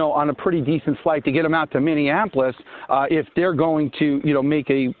 on a pretty decent flight to get them out to Minneapolis if they're going to, make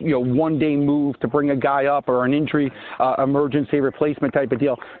a one-day move to bring a guy up or an injury emergency replacement type of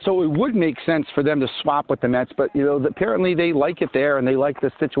deal. So it would make sense for them to swap with the Mets, but apparently they like it there and they like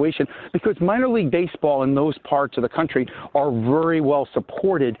the situation because minor league baseball in those parts of the country are very well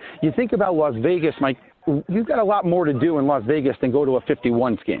supported. You think about Las Vegas, Mike, you've got a lot more to do in Las Vegas than go to a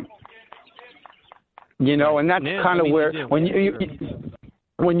 51s game. And that's kind of where when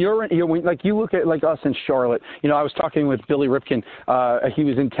when you're like you look at like us in Charlotte, I was talking with Billy Ripken. He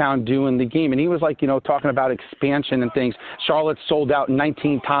was in town doing the game, and he was like, talking about expansion and things. Charlotte sold out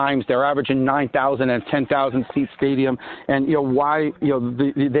 19 times. They're averaging 9,000 and 10,000 seat stadium, and why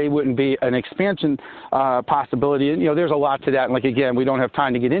they wouldn't be an expansion possibility. And there's a lot to that. And like again, we don't have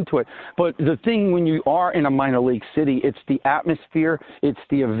time to get into it. But the thing when you are in a minor league city, it's the atmosphere, it's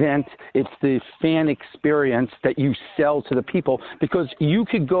the event, it's the fan experience that you sell to the people because you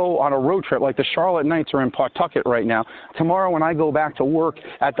could go on a road trip like the Charlotte Knights are in Pawtucket right now. Tomorrow when I go back to work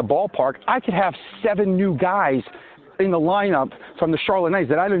at the ballpark, I could have 7 new guys in the lineup from the Charlotte Knights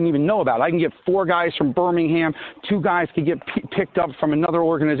that I didn't even know about. I can get 4 guys from Birmingham, 2 guys could get picked up from another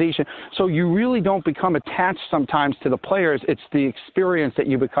organization. So you really don't become attached sometimes to the players. It's the experience that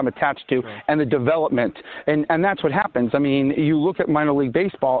you become attached to and the development. And that's what happens. I mean, you look at minor league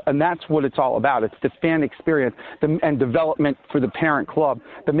baseball, and that's what it's all about. It's the fan experience and development for the parent club.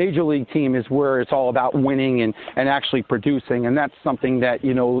 The major league team is where it's all about winning and actually producing, and that's something that,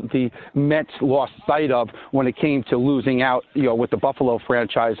 the Mets lost sight of when it came to losing out, with the Buffalo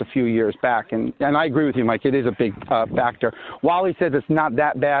franchise a few years back. And I agree with you, Mike. It is a big factor. Wally says it's not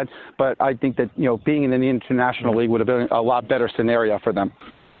that bad, but I think that, being in the International League would have been a lot better scenario for them.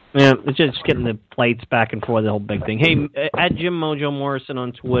 Yeah, it's just getting the plates back and forth, the whole big thing. Hey, at Jim Mojo Morrison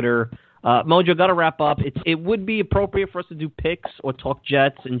on Twitter, Mojo, got to wrap up. It would be appropriate for us to do picks or talk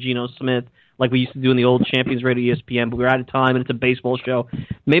Jets and Geno Smith like we used to do in the old Champions Radio ESPN, but we're out of time, and it's a baseball show.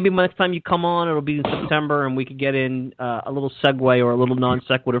 Maybe next time you come on, it'll be in September, and we could get in a little segue or a little non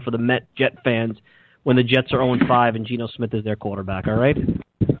sequitur for the Jet fans when the Jets are 0-5 and Geno Smith is their quarterback, all right?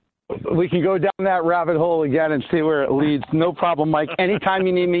 We can go down that rabbit hole again and see where it leads. No problem, Mike. Anytime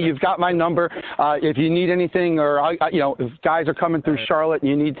you need me, you've got my number. If you need anything, or if guys are coming through Charlotte and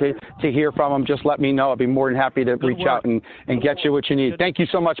you need to hear from them, just let me know. I'll be more than happy to reach out and get you what you need. Thank you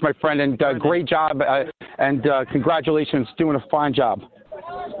so much, my friend, and great job, and congratulations, doing a fine job.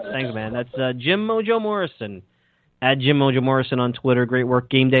 Thanks, man. That's Jim Mojo Morrison, at Jim Mojo Morrison on Twitter. Great work.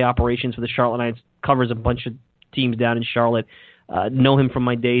 Game day operations for the Charlotte Knights. Covers a bunch of teams down in Charlotte. Know him from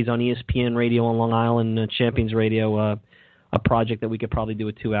my days on ESPN Radio on Long Island, Champions Radio, a project that we could probably do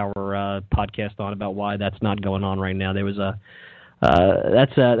a 2-hour podcast on about why that's not going on right now. There was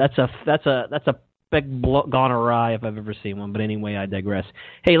that's a big gone awry if I've ever seen one. But anyway, I digress.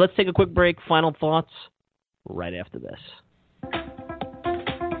 Hey, let's take a quick break. Final thoughts right after this.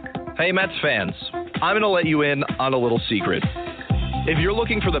 Hey, Mets fans, I'm going to let you in on a little secret. If you're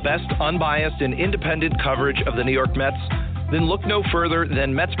looking for the best unbiased and independent coverage of the New York Mets, then look no further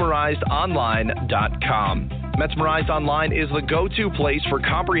than MetsmerizedOnline.com. Metsmerized Online is the go-to place for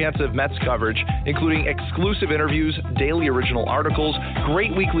comprehensive Mets coverage, including exclusive interviews, daily original articles,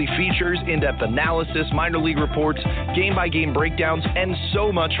 great weekly features, in-depth analysis, minor league reports, game-by-game breakdowns, and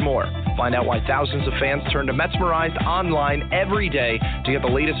so much more. Find out why thousands of fans turn to Metsmerized Online every day to get the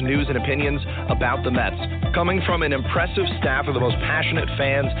latest news and opinions about the Mets. Coming from an impressive staff of the most passionate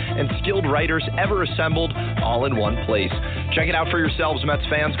fans and skilled writers ever assembled, all in one place. Check it out for yourselves, Mets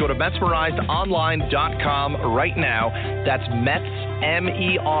fans. Go to MetsmerizedOnline.com right now. That's Mets,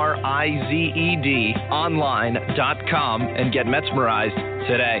 MERIZED, online.com, and get Metsmerized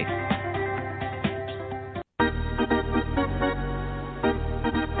today.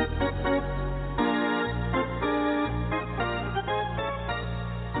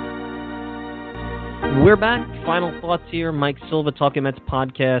 We're back. Final thoughts here. Mike Silva, Talking Mets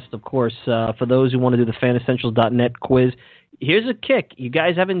podcast. Of course, for those who want to do the FanEssentials.net quiz, here's a kick. You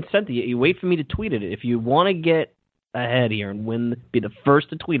guys haven't sent it yet. You wait for me to tweet it. If you want to get ahead here and be the first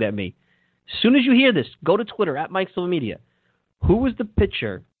to tweet at me, as soon as you hear this, go to Twitter, at Mike Silva Media. Who was the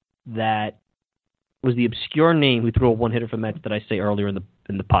pitcher that was the obscure name who threw a one-hitter for Mets that I say earlier in the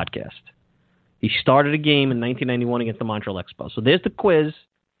podcast? He started a game in 1991 against the Montreal Expos. So there's the quiz.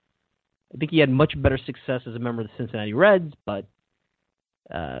 I think he had much better success as a member of the Cincinnati Reds, but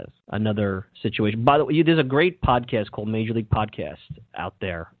another situation. By the way, there's a great podcast called Major League Podcast out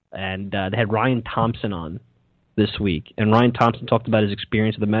there, and they had Ryan Thompson on this week. And Ryan Thompson talked about his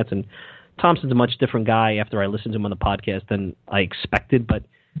experience with the Mets, and Thompson's a much different guy after I listened to him on the podcast than I expected, but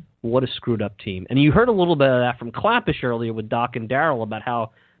what a screwed-up team. And you heard a little bit of that from Clappish earlier with Doc and Darryl about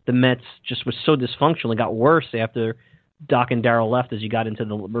how the Mets just was so dysfunctional. It got worse after Doc and Darryl left as you got into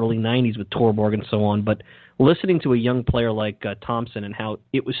the early 90s with Torborg and so on. But listening to a young player like Thompson and how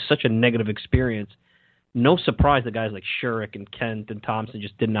it was such a negative experience, no surprise that guys like Shurik and Kent and Thompson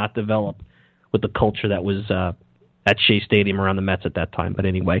just did not develop with the culture that was at Shea Stadium around the Mets at that time. But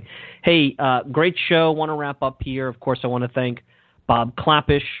anyway, hey, great show. Want to wrap up here. Of course, I want to thank Bob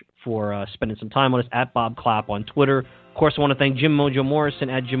Clappish for spending some time on us, at Bob Clapp on Twitter. Of course, I want to thank Jim Mojo Morrison,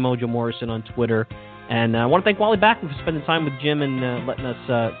 at Jim Mojo Morrison on Twitter. And I want to thank Wally Backman for spending time with Jim and letting us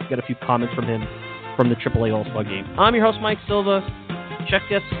get a few comments from him from the AAA All-Star Game. I'm your host, Mike Silva. Check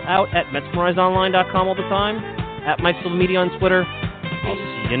us out at MetsmerizedOnline.com all the time, at Mike Silva Media on Twitter. I'll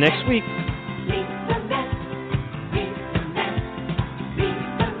see you next week. Meet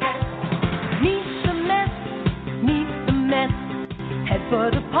the Mets. Head for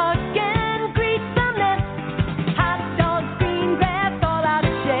the park and greet the Mets. Hot dogs, green grass, all out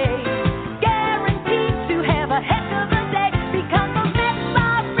of shade. Guaranteed to have a heck of a day because the Mets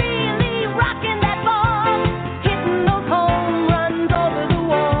are really rocking that ball, hitting those home runs over the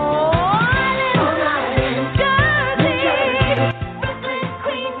wall. In Jersey, Brooklyn,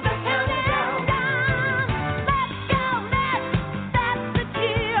 Queens are counting down. Let's go Mets! That's the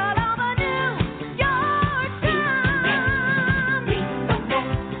cheer all over New York town. Meet the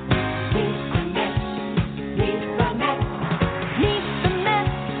Mets, meet the Mets, meet the Mets, meet the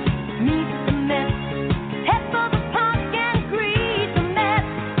Mets, meet the Mets. Head for the park and greet the Mets.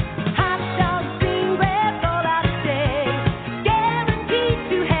 Hot dogs, green grass, all out of shade. Guaranteed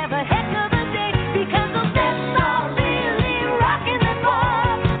to have a heck of a day because the Mets are really rocking that ball,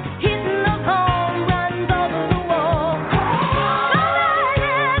 hitting those home runs over the wall. Long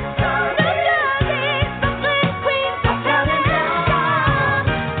Island, New Jersey, Brooklyn, Queens are counting down.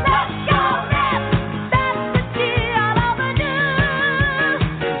 Let's go Mets! That's the cheer all over New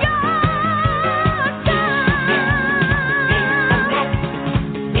York town.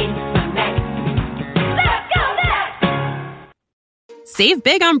 Let's go Mets! Save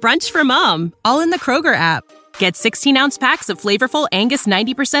big on brunch for mom, all in the Kroger app. Get 16-ounce packs of flavorful Angus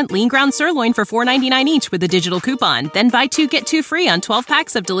 90% lean ground sirloin for $4.99 each with a digital coupon. Then buy 2, get 2 free on 12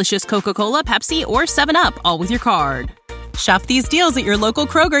 packs of delicious Coca-Cola, Pepsi, or 7-Up, all with your card. Shop these deals at your local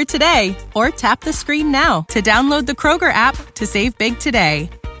Kroger today, or tap the screen now to download the Kroger app to save big today.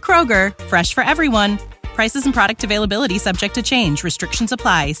 Kroger, fresh for everyone. Prices and product availability subject to change. Restrictions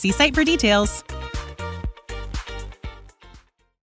apply. See site for details.